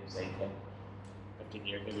maybe in say 10, 15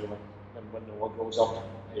 years, maybe when Noah grows up.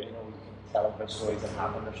 You can tell him about stories that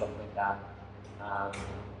happened or something like that.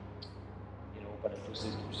 But it was a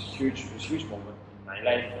huge moment in my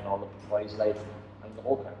life and all the boys' life and the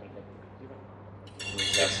whole country. Big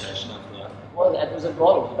session after that. Well, it was a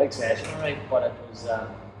big session, right? But it was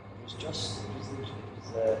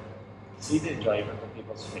see the enjoyment on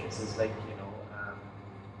people's faces, and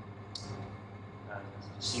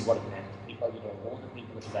to see what it meant to people, older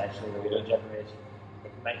people especially, the older generation.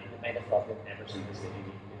 They might have thought they'd never see this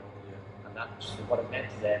lady, and that's what it meant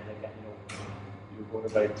to them. You were going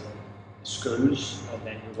about schools, and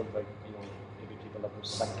then you were going about, maybe people that were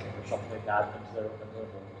sick or something like that into their home,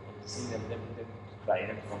 and to see them crying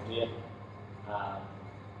in front of you,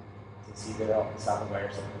 to see their standing away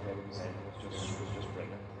or something they would be saying was just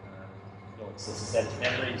brilliant. It's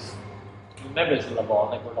memories. The memories will live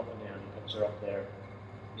on. Like we're looking there, and the picture up there,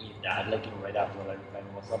 me and Dad, right after the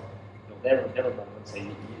final whistle. There were moments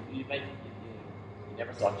you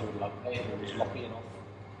never thought you would love playing.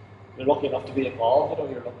 You're lucky enough to be involved.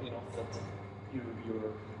 You're lucky enough that you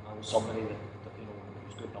were somebody that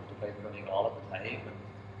was good enough to play for Donegal at the time, and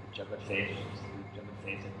Jim had faith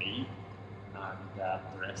in me, and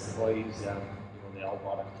the rest of the boys. They all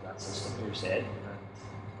bought into that system. You said, and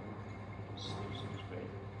it was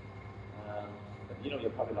great. But you'll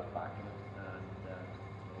probably look back on it, and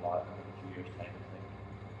in a few years' time, and think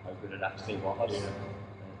how good it actually was.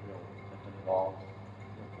 Donegal,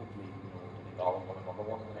 hopefully, Donegal will win another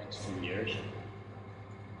one in the next few years.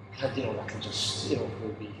 And that'll just,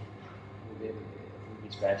 will be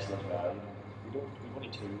special as well. We've only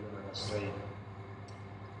two in our history.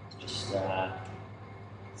 It's just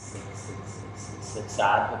it's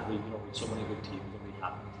sad that we've so many good teams and we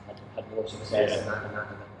haven't had more success in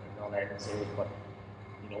all Ireland series, but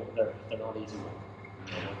they're not easy ones. I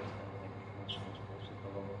think most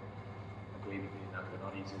people will agree with me that they're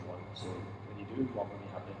not easy ones. So when you do one, you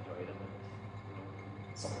have to enjoy them, and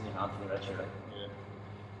it's something you have for the rest of your life. Yeah.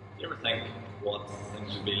 Do you ever think what things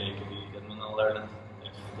would be like if you didn't win All Ireland?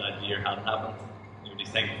 If that year hadn't happened, do you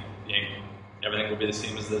think everything would be the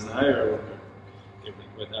same as it is now, or do you think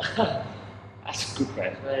about that? That's a good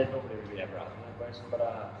question. Nobody really ever asked me that question, but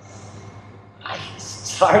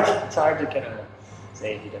it's hard to kind of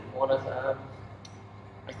say if you didn't want it.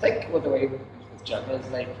 I think with the way with Jim is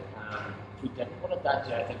if we didn't want it that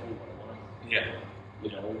year, I think we would have won it. Yeah.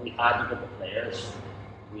 We had the group of players.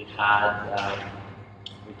 We had a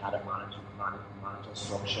management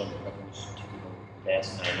structure that was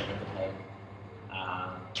best in Ireland at the time.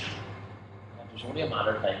 It was only a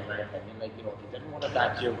matter of time, in my opinion. If we didn't want it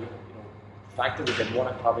that year, the fact that we didn't want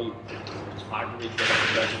it probably it's hard to reach the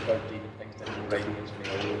 2013 and things didn't go right against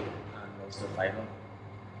Mayo and was the final.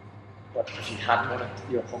 But if you hadn't won it,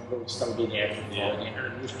 your hunger would still be there for following it, and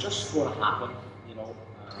it was just going to happen.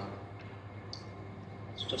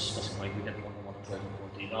 It's just disappointing we didn't want to win it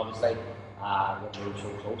 2014. Obviously, when we were so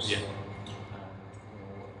close. Yeah.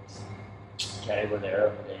 Kerry were there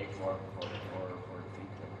on the day for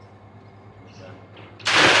defeat.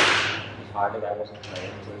 It was hard that I wasn't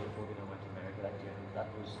playing before I went to America that year. That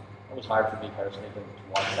was hard for me personally to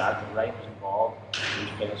watch that. But Ryan was involved. He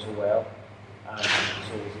was playing so well, and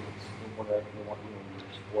so it was you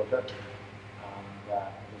support her. And it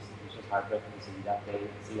was just heartbreaking to see that day,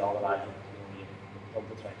 to see all the lads. You plug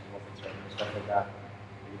the trenches off the train and stuff like that.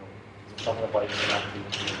 Some of the boys in that team,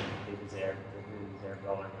 they deserve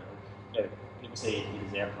all our medals. People say you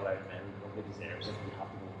deserve all our medals, nobody deserves it, you have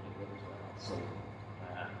to go and do it as well. So,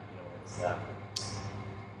 it's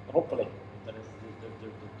hopefully the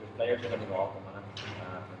players are going to go off the minute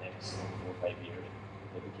for the next 4 or 5 years.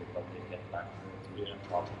 they'd be capable of getting back to the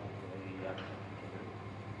top.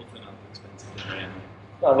 Hopefully not expensive to play.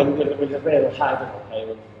 No, we'll just be able to hide and okay.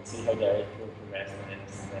 We'll see how Derek will progress in the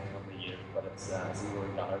next couple of years. But it's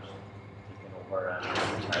Rory Gunners taking over and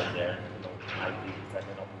retired there. I'd be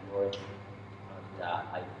defending up with Rory, and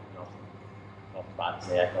I not bad to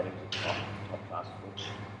say. I thought he was a top class coach.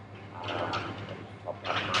 He was a top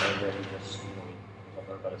class manager. He just he was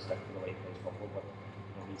under a bit of stick for the way he plays football, but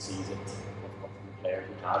he sees it with the players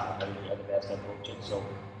he has and how the best approach it. So.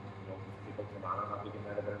 People from Anna have been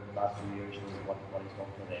there in the last few years, what he's done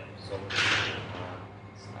for them. So,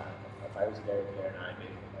 if I was a Derry player now, I'd be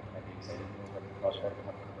excited about the prospect of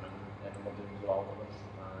having him in the teams along with us,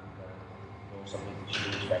 and somebody that should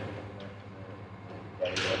be respected in the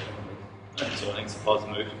Derry world. So I think it's a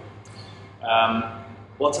positive move.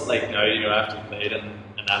 What's it like now? After you played in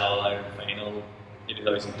that All-Ireland final,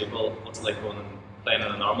 80,000 people. What's it like going and playing in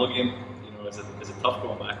a normal game? Is it tough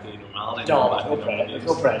going back to normality? There's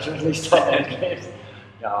no pressure at least on games.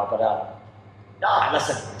 No, but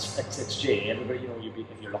listen, it's GA. Everybody,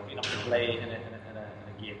 if you're lucky enough to play in a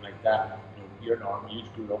game like that, you're normal. You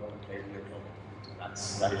grew up and played with your club.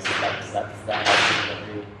 That's every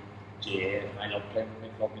GA. I love playing with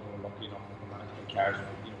my club. We're lucky enough to come out and play cards.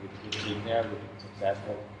 We've been team there. We've been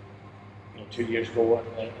successful. 2 years ago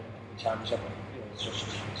in the championship. It's just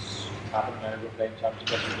happened now. We're playing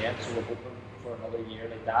championship again, so we're hoping for another year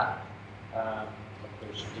like that. But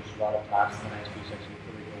there's a lot of tasks in the next few 6 weeks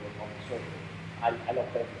that we go overcome. So I love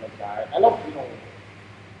playing like that. I love as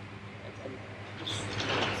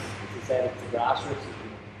I said, it's the grassroots.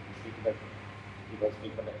 People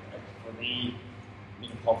speak about it. For me,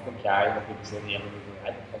 being confident carry, like people say the end of the I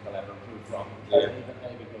don't think I'll ever improve from it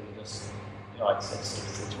because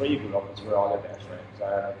it's where you grew up. It's where all your best friends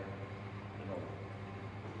are.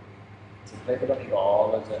 To play for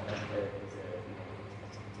Donegal is an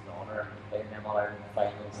honour. Playing them all Ireland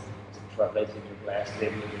finals, it's a privilege and you're blessed to be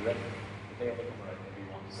able to do it. But they only come around maybe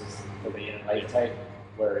once for me in a lifetime,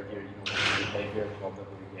 where you play for your club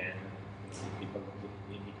every weekend and see people that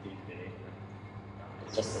you meet day to day.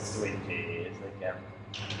 It's the way the GAA is. There's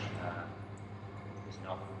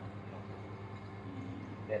nothing.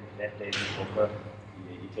 Then days in poker,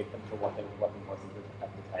 you take them for what they was at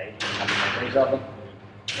the time. You have memories of them.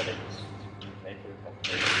 But you play for your couple of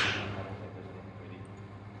days. I don't think there's anything really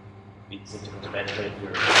beats it, especially if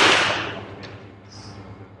you're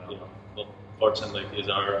well, fortunately, he's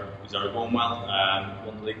are going well.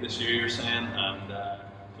 Won the league this year, you're saying, and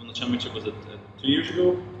won the championship. Was it 2 years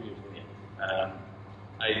ago? 2 years ago, yeah.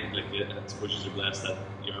 I suppose you're blessed that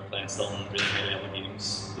you're playing still in really high level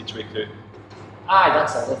games each week too.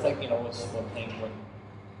 That's the other thing. It's one thing when.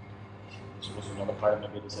 This was another part of my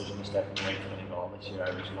big decision to step away from Donegal this year. I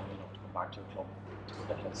was lucky enough to come back to a club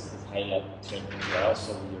that's high level training as well.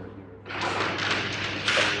 So you're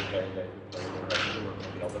very, very good player. You're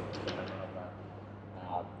the other people that have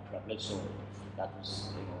that privilege. So that was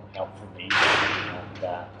help for me. And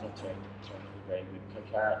training was very good.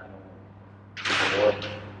 Before,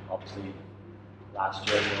 obviously, last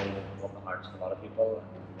year won the hearts of a lot of people and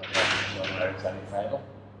we went on to the Ireland semi-final.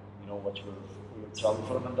 Which we were trouble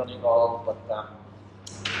for them in Donegal, but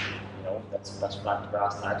that's back to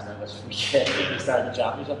brass tacks now this weekend when we start the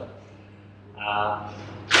championship.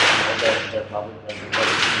 They're probably going to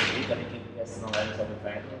beat any team that gets in the Ireland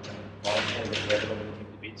semi-final, and obviously they're able to team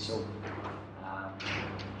to beat. So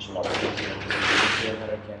there's a lot of teams here that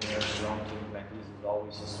are Kenny are a strong team. Becky's is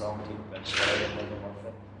always a strong team. That's why they're playing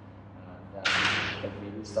Murphy, and they're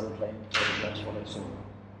really still playing for the eventually. So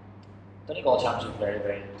Donegal championship is very,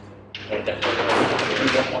 very. Very difficult. We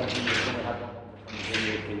got 1 2 years ago, we had one from 3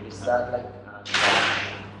 years previous to that, and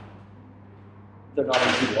they're not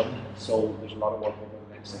easy won, so there's a lot of work over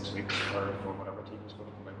the next 6 weeks for whatever team is going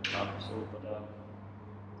to come out and top. So, but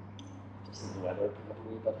just the weather a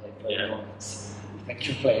wee bit high. You think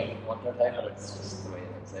you're playing in winter time, but it's just the way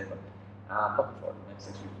I say. But looking forward to the next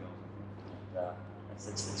 6 weeks.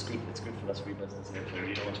 It's good. It's good for this wee business here too.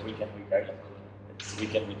 It's weekend week out. It's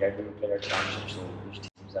weekend week out. We play our championship, so there's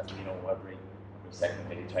teams that every second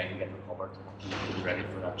day trying to get recovered to be ready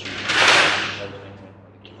for that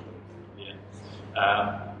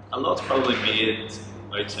a lot's probably made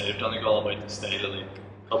outside of Donegal about the style of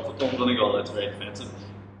club football in Donegal that's very defensive.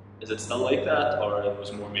 Is it still like that, or it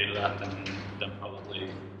was more made of that than probably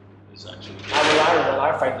is actually?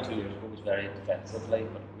 Our fight 2 years ago was very defensively,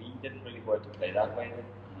 but we didn't really go out to play that way.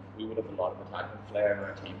 We would have a lot of attacking flair in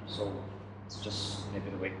our team, so it's just maybe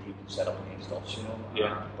the way teams set up against us,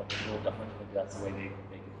 Yeah. But there's no difference. Maybe that's the way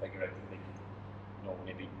they can figure out that they can,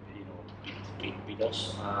 maybe beat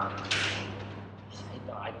us.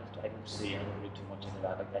 I don't see, I don't read too much into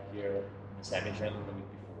that. Like that year in the semi-final the week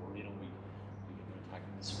before, we did an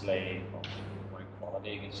attacking display of my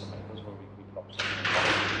quality against some Michaels where we put up something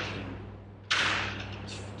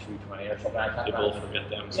 220 or something like that. People forget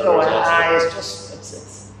them. It's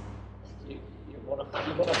just you're one of like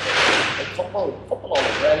football all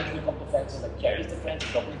over. Everything become defensive, like Kerry's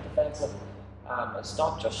defensive, Dublin's defensive. It's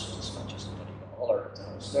not just Donegal or it's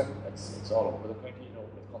Ulster. It's all over the country.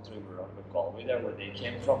 The country we were on with Galway there, where they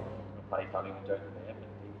came from. Paddy Tally went down to them, and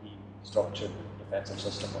he structured the defensive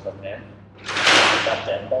system within them. That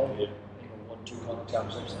then ball, won 2 Connacht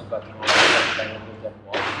championships and got final with them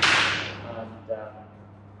one. And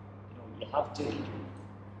you have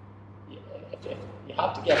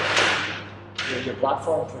to get your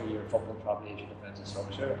platform for your football probably is your defensive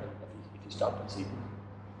structure. And if you start conceding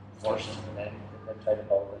first and then try to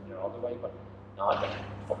build in your other way, but no, the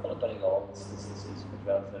football in Donegal is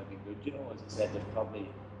relatively good. As I said, there's probably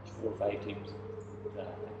 4 or 5 teams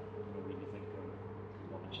that really think they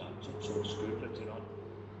won a championship, so it's good that I'm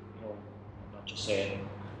not just saying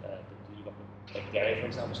that you look at like Derry, for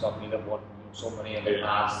example, Scotland, they've won so many in the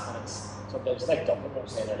past, and it's sometimes like Dublin, I'm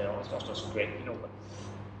saying that it's just great, but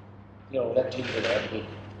that teams are there to be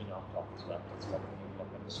knocked off as well. That's what we're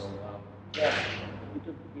looking at. So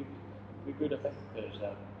we good. I think there's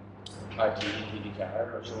RTE,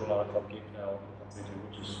 TDCAR are showing a lot of club games now in the country too,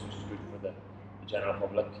 which is good for the general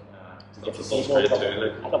public to get to see more. I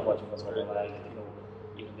love watching football.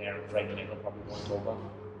 Even there, Friday night, they'll probably go to Donegal,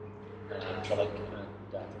 Trillick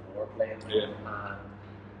and Moore playing, and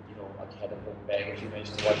I'd head up home beg if you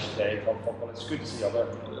manage to watch Derry club football. It's good to see other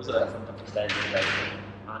different styles of play,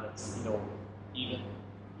 and it's even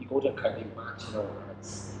you go to a county match, and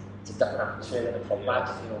it's a different atmosphere than a club match.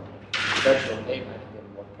 There's one game I think they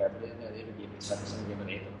would work perfectly in there. They would give it 6 and give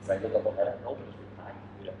it 8 on Friday double header. Nobody's been packed.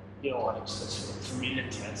 And it's really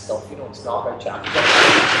intense stuff. It's not about championships.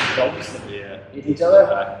 Clubs that beat each other.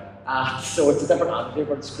 So it's a different atmosphere,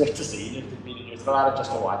 but it's great to see. There's a lot of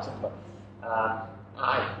just to watch it, but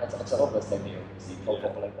it's a lovely thing to see club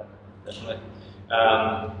football like that. Definitely.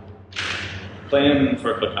 Playing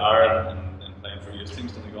for Clocara and playing for youth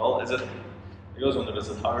teams in Donegal, it goes wonder, is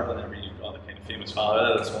it hard whenever you've got a kind of famous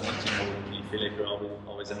father that's one do you feel like you're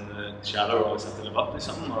always in the shadow or always have to live up to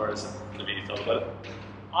something, or is it have you thought about it?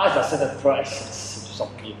 As I said at first, it's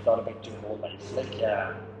something you've thought about your whole life. Like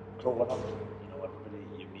growing up, everybody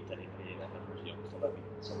you meet anybody when you're young, so that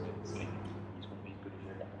somebody that's like he's going to be as good as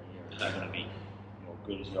your daddy, or he's going to be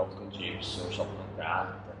good as your Uncle James or something like that.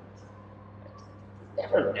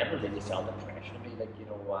 And never really felt the pressure on me.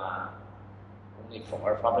 Only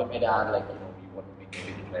for probably my dad. You wouldn't be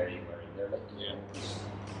maybe the player you were either.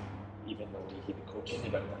 Even though he'd be coaching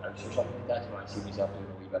about the house or something like that, I see myself doing a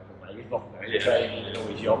wee bit with my youth now. Trying,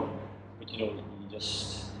 he's young, but he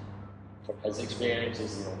just from his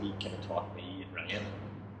experiences, he kind of taught me and Ryan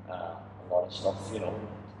a lot of stuff.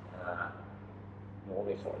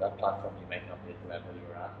 Only for that platform, you might not be at the level you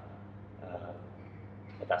were at.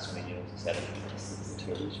 But that's when as I said, it's the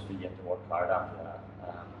tools for you to work hard after that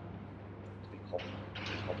to become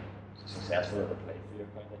successful or to play for your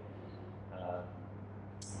county.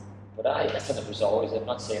 But I said it was always, I'm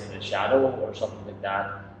not saying in the shadow or something like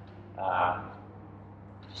that.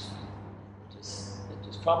 It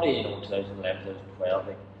was probably 2011, 2012.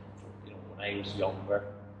 When I was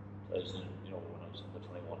younger, when I was under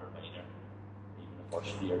 21 or minor, even the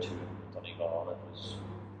first year or two in Donegal, it was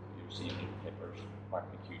you were seeing newspapers, Mark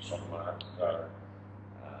Mchugh somewhere, or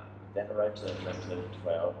then around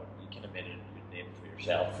 2012, you kind of made a good name for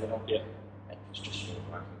yourself, Yeah. It was just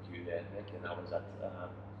Mark Mchugh then, and that was at.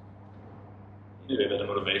 Maybe a bit of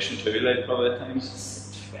motivation too, probably at times.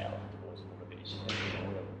 Well, there was motivation,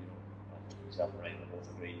 myself and Ryan both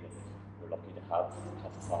agree that we're lucky to have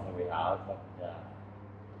the father we have, and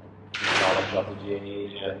knowledge of the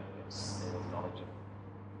GAA, it's knowledge of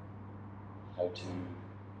how to,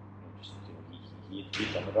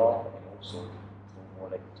 he'd done it all, so it's more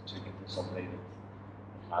like to get to somebody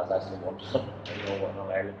that has actually won,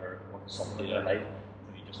 won Ireland or won something in their life,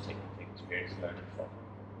 and you just take experience and learn it from.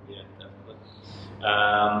 Yeah, definitely.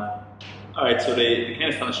 Alright, so they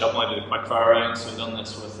kind of finished up when I did a quick fire round, so we've done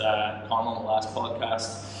this with Conal on the last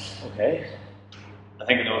podcast. Okay. I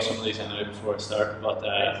think I know some of these I know before I start, but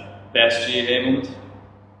best GAA moment?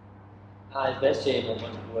 Best GAA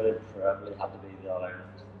moment would probably have to be the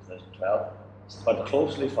All-Ireland 2012, but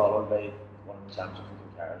closely followed by one of the championships with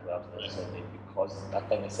Clocara as well, because that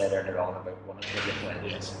thing I said earlier on about one of the different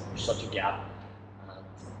there's such a gap, and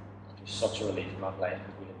it was such a relief not playing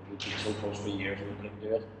because we'd been so close for years we couldn't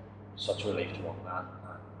do it. Such a relief to win that, and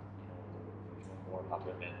there was no more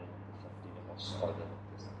popular men than 15 of of us, or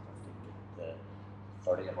the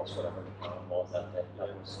 30 of us, whatever the plan was that day. That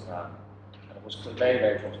was, and it was very,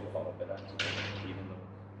 very close to follow bit actually, even though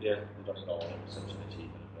the Donegal it was such an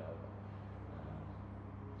achievement as well.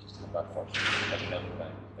 Just to have that first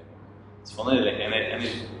it's funny, like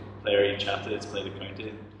any player you chat to that's played the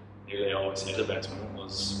county, nearly always say the best moment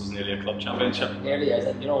was nearly a club championship. Nearly is,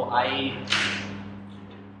 and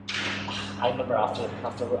I remember after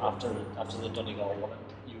the Donegal one,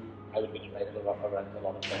 I would have been invited around a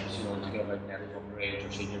lot of things, to go out nearly underage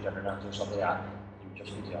or senior dinner nights or something like that. You would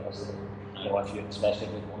just be jealous. If you, especially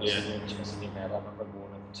if you won a senior medal. I remember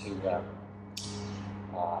going to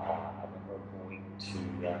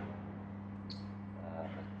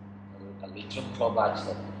a Leitrim club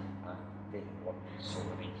actually, and they had won so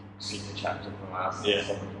many senior championships from last. So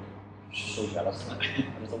so jealous.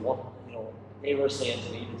 It was the one, they were saying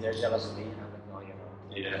to me that they're jealous of me, and I'm like,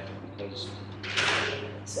 no, because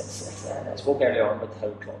I spoke earlier on about how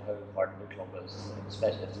important the club is, and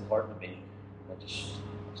especially it's important to me. I just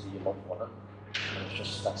you love winning, and it's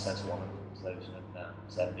just that sense of winning.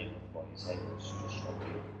 2017 with the boys, I was just so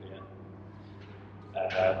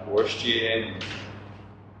good. Worst GA?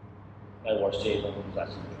 My worst GA was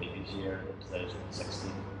actually the previous year,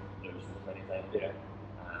 2016, losing with anything. We went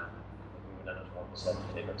in as one of the 7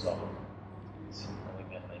 favourites on them. And we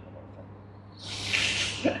met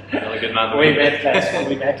Really good man. We met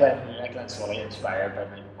Glenn Swilly, inspired by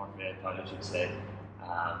Mark Mchugh, I should say. It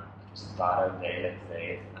was a bad day like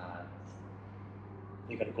today, and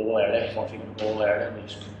they got a goal early. Once we got a goal early, we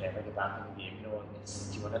just could never get back in the game.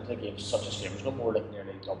 You went into the game such a strain. It was no more like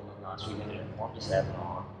nearly Dublin last week. 1-7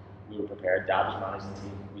 on. We were prepared. Dad was managing the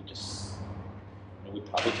team. We just, we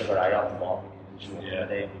probably took our eye off the ball. We needed to show them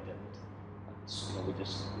today, and we didn't. And, we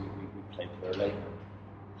played poorly. I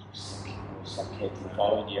was sick the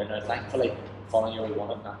following year. Now, thankfully, the following year we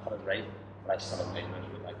won it and I put it right, but I still have nightmares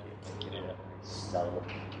with that game. I still,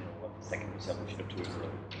 was thinking to myself, we should have 2 in a row.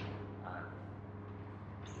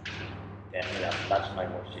 And definitely that's my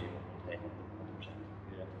worst year. 100%.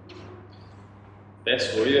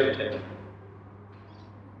 Best score you ever taken?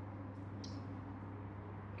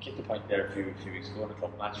 I kicked the point there a few weeks ago in a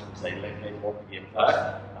club match from the sideline. I won the game.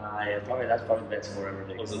 That's probably the best score ever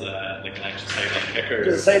taken. Was it like an actual sideline kick? Or? It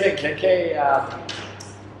was a sideline kick,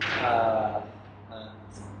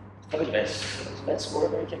 probably the best score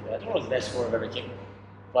I've ever kicked. I don't know if it's the best score I've ever kicked,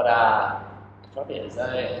 but it probably is.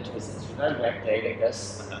 It was a very wet day like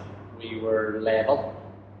this. We were level,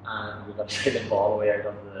 and we got a sideline ball away out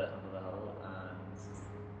onto the hill,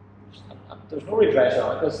 and there was no real pressure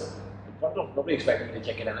on it because nobody expected me to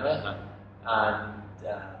kick it anyway. And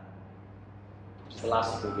it was the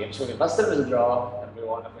last 2 games, so we missed it as a draw, and we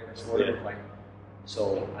won if we had scored a point.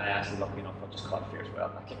 So I actually lucky enough I just caught fierce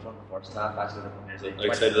well. I kicked on the first half, actually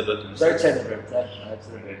outside the boot. It was outside the boot,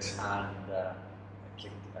 and I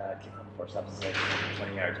kicked on the first half, it was like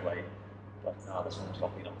 20 yards away. But no, this one was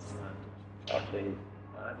lucky enough, and probably it was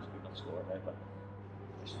a good enough score there, but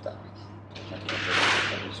it's I can't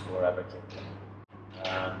remember the score I ever kicked.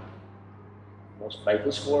 Most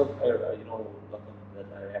vital score, looking that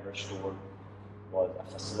I ever scored was a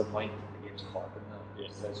fistula point against Cork in the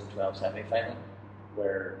 2012 semi-final,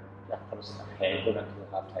 where that put us ahead going into the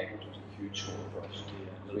half-time, which was a huge score for us.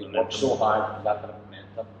 We worked so hard for that bit of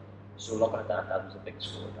momentum. So looking at that was a big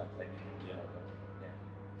score at that time.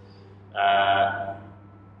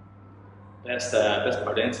 Best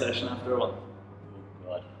partying session after one? Oh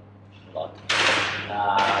God, a lot.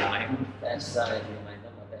 Best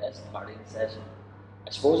partying session. I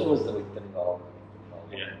suppose it was the week Donegal.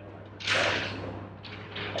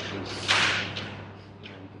 At least, we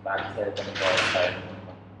go back to Donegal town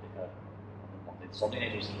on Monday. Sunday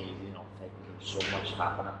night was hazy enough, there was so much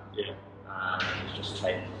happening. And it was just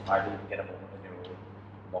hard to even get a moment on your own.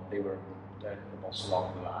 Monday we were down the bus along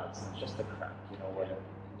with the lads, and it was just a crack,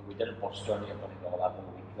 we did a bus journey up Donegal that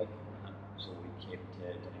whole week, so we came to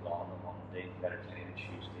Donegal on Monday, Letterkenny on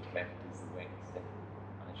Tuesday, Clements the Wednesday,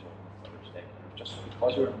 and I showed on the Thursday. And it was just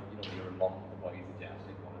because we were along with the boys that you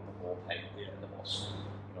actually wanted the whole time in the bus.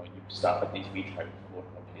 You stop at these wee towns, go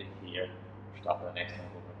and play here, stop at the next time,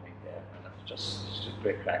 go and play there, and it was just a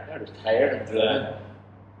great crack. I was tired and driven,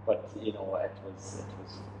 but it was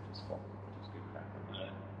fun. It was good crack.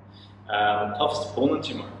 Toughest opponent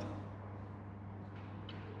you marked?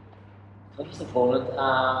 Toughest opponent,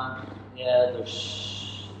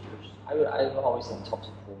 I've always said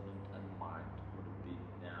toughest opponent and mark would have been.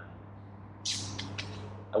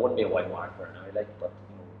 I wouldn't be a white marker now, but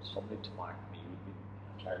somebody to mark me would be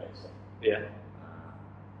Carlos.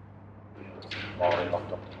 Already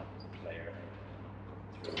locked up to him as a player,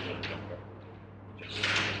 through a little younger, just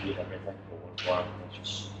get everything going for him. They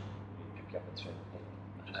just pick you up and throw him.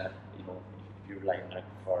 You know, if you're lining out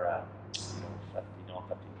for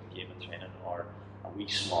 15 game in training or a wee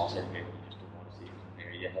small side game, you just don't want to see him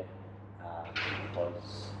near you head because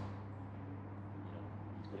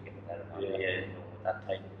he's going to get the better man. Yeah, at that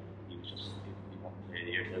time he won player of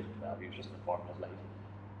the year 2012. He was just in the form of his life.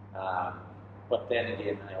 But then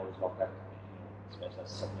again, I always look at, especially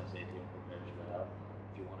that's something I say to younger players as well.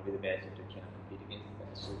 If you want to be the best, you can't compete against the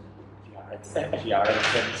best. So if you are in a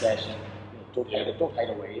training session, don't hide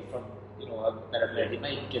away from a better player. He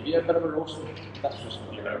might give you a bit of a roast. That's just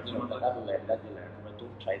what you learn. That'll learn from it.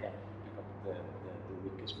 Don't try to pick up the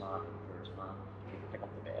weakest man, the poorest man. Pick up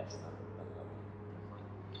the best.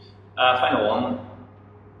 Final one.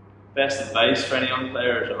 Best advice for any young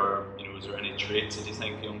players, or is there any traits that you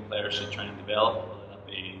think young players should try and develop, whether that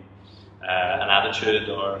be an attitude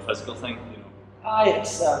or a physical thing?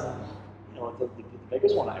 It's the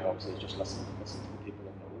biggest one I obviously is just listen to the people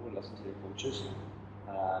that know, and listen to your coaches.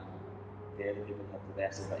 They're the people that have the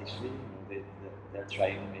best advice for you. They're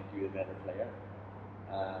trying to make you a better player.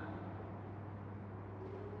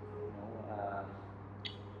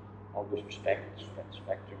 Always respect your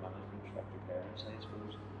management, respect your parents, I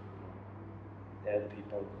suppose. They're the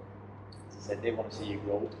people, as I said, they want to see you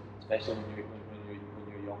grow, especially when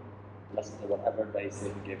you're young. Listen to whatever advice they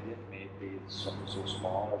can give you, it may be something so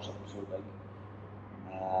small or something so big.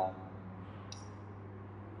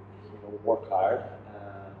 Work hard.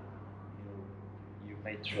 You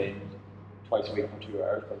might train twice a week for 2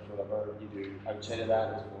 hours, but whatever you do outside of that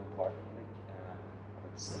is more important.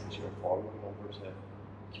 It's your forward over to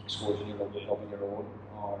kick scores in your local club on your own,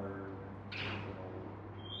 or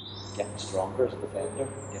getting stronger as a defender,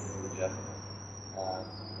 getting to the gym.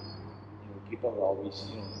 People always,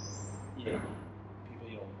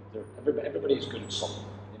 everybody's good at something.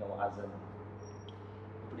 As in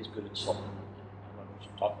everybody's good at something. I'm not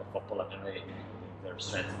talking about football and their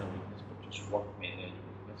strength and their weakness, but just work mainly on your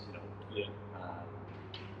weakness. I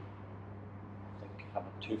think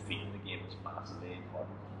having 2 feet in the game is massively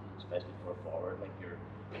important, especially for a forward. Like you're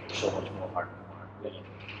so much more hard to mark.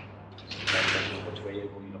 Which way you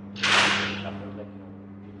go, you look at the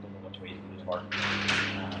people don't know which way to his heart.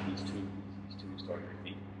 These two start your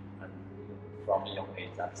feet, and from a young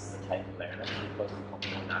age, that's the time to learn it because it comes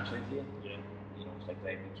more naturally to you. It's like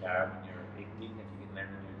driving a car when you're 18. If you can learn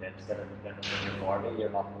when you're dead instead of learning when you're 40, you're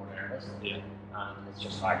a lot more nervous. And it's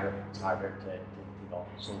just harder. It's harder to go.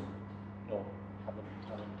 So having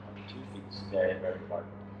 2 feet is very, very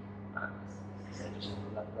important. And just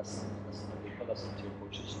listen to people, listen to your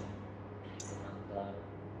coaches, and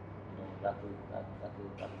that will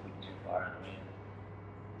take you too far anyway.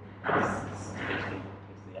 It's basically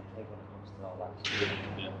it when it comes to all that.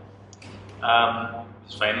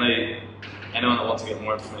 Just finally, anyone that wants to get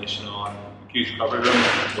more information on Mchugh's recovery room,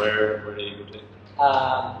 where do you go to?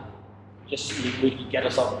 We can get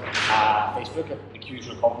us on Facebook at Mchugh's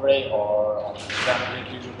Recovery, or on Instagram at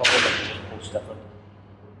Mchugh's Recovery. We just post different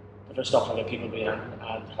stuff about people being in and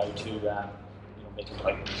how to make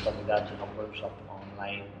appointments and stuff like that. The numbers up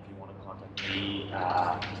online if you want to contact me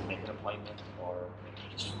to make an appointment, or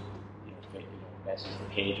just message the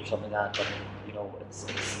page or something like that. But it's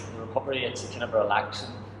the recovery. It's kind of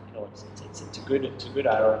relaxing. It's a good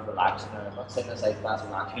hour of relaxing. I'm not saying this like that's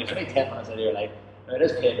relaxing. It's only 10 minutes out of your life. It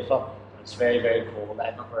is painful. It's very, very cold. I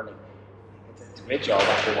remember it's a great job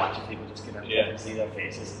after watching people just get in and see their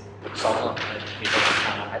faces. Some of them, people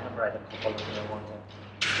I remember I had a couple of them one time.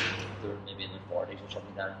 They were maybe in their 40s or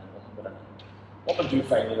something like that, and nothing but women do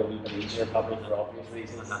find it a wee bit easier, probably for obvious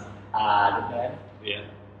reasons, than men.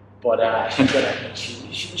 But she got in and she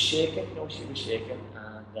was shaking, she was shaking,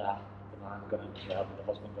 and the man got in as well, but the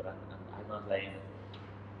husband got in, and I'm not lying.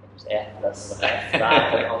 It was F this and F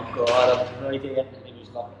that, and oh God, I was right there, and he was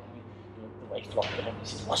looking at me. The wife looked at him and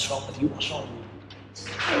said, "What's wrong with you? What's wrong with you?"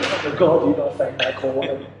 Oh my God, I find that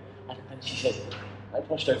cold. And she said, "I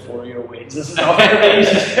pushed out 4 of your wings. This is not for me."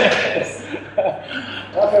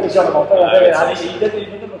 Not really shut him up. He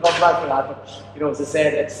didn't come back for that. But as I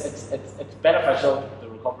said, it's beneficial. The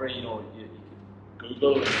recovery, you can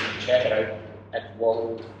Google and check it out. It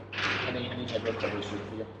will any type of recovery is good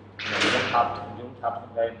for you. You don't have to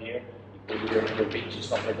come down here. You go to your beach and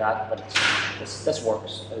stuff like that. But this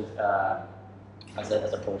works as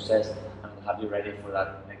a process, and it'll have you ready for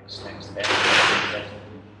that next event.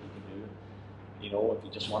 If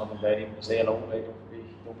you just want to come down and say hello,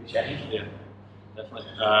 don't be shy. Yeah, definitely.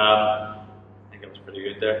 I think it was pretty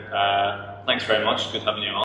good there. Thanks very much. Good having you on.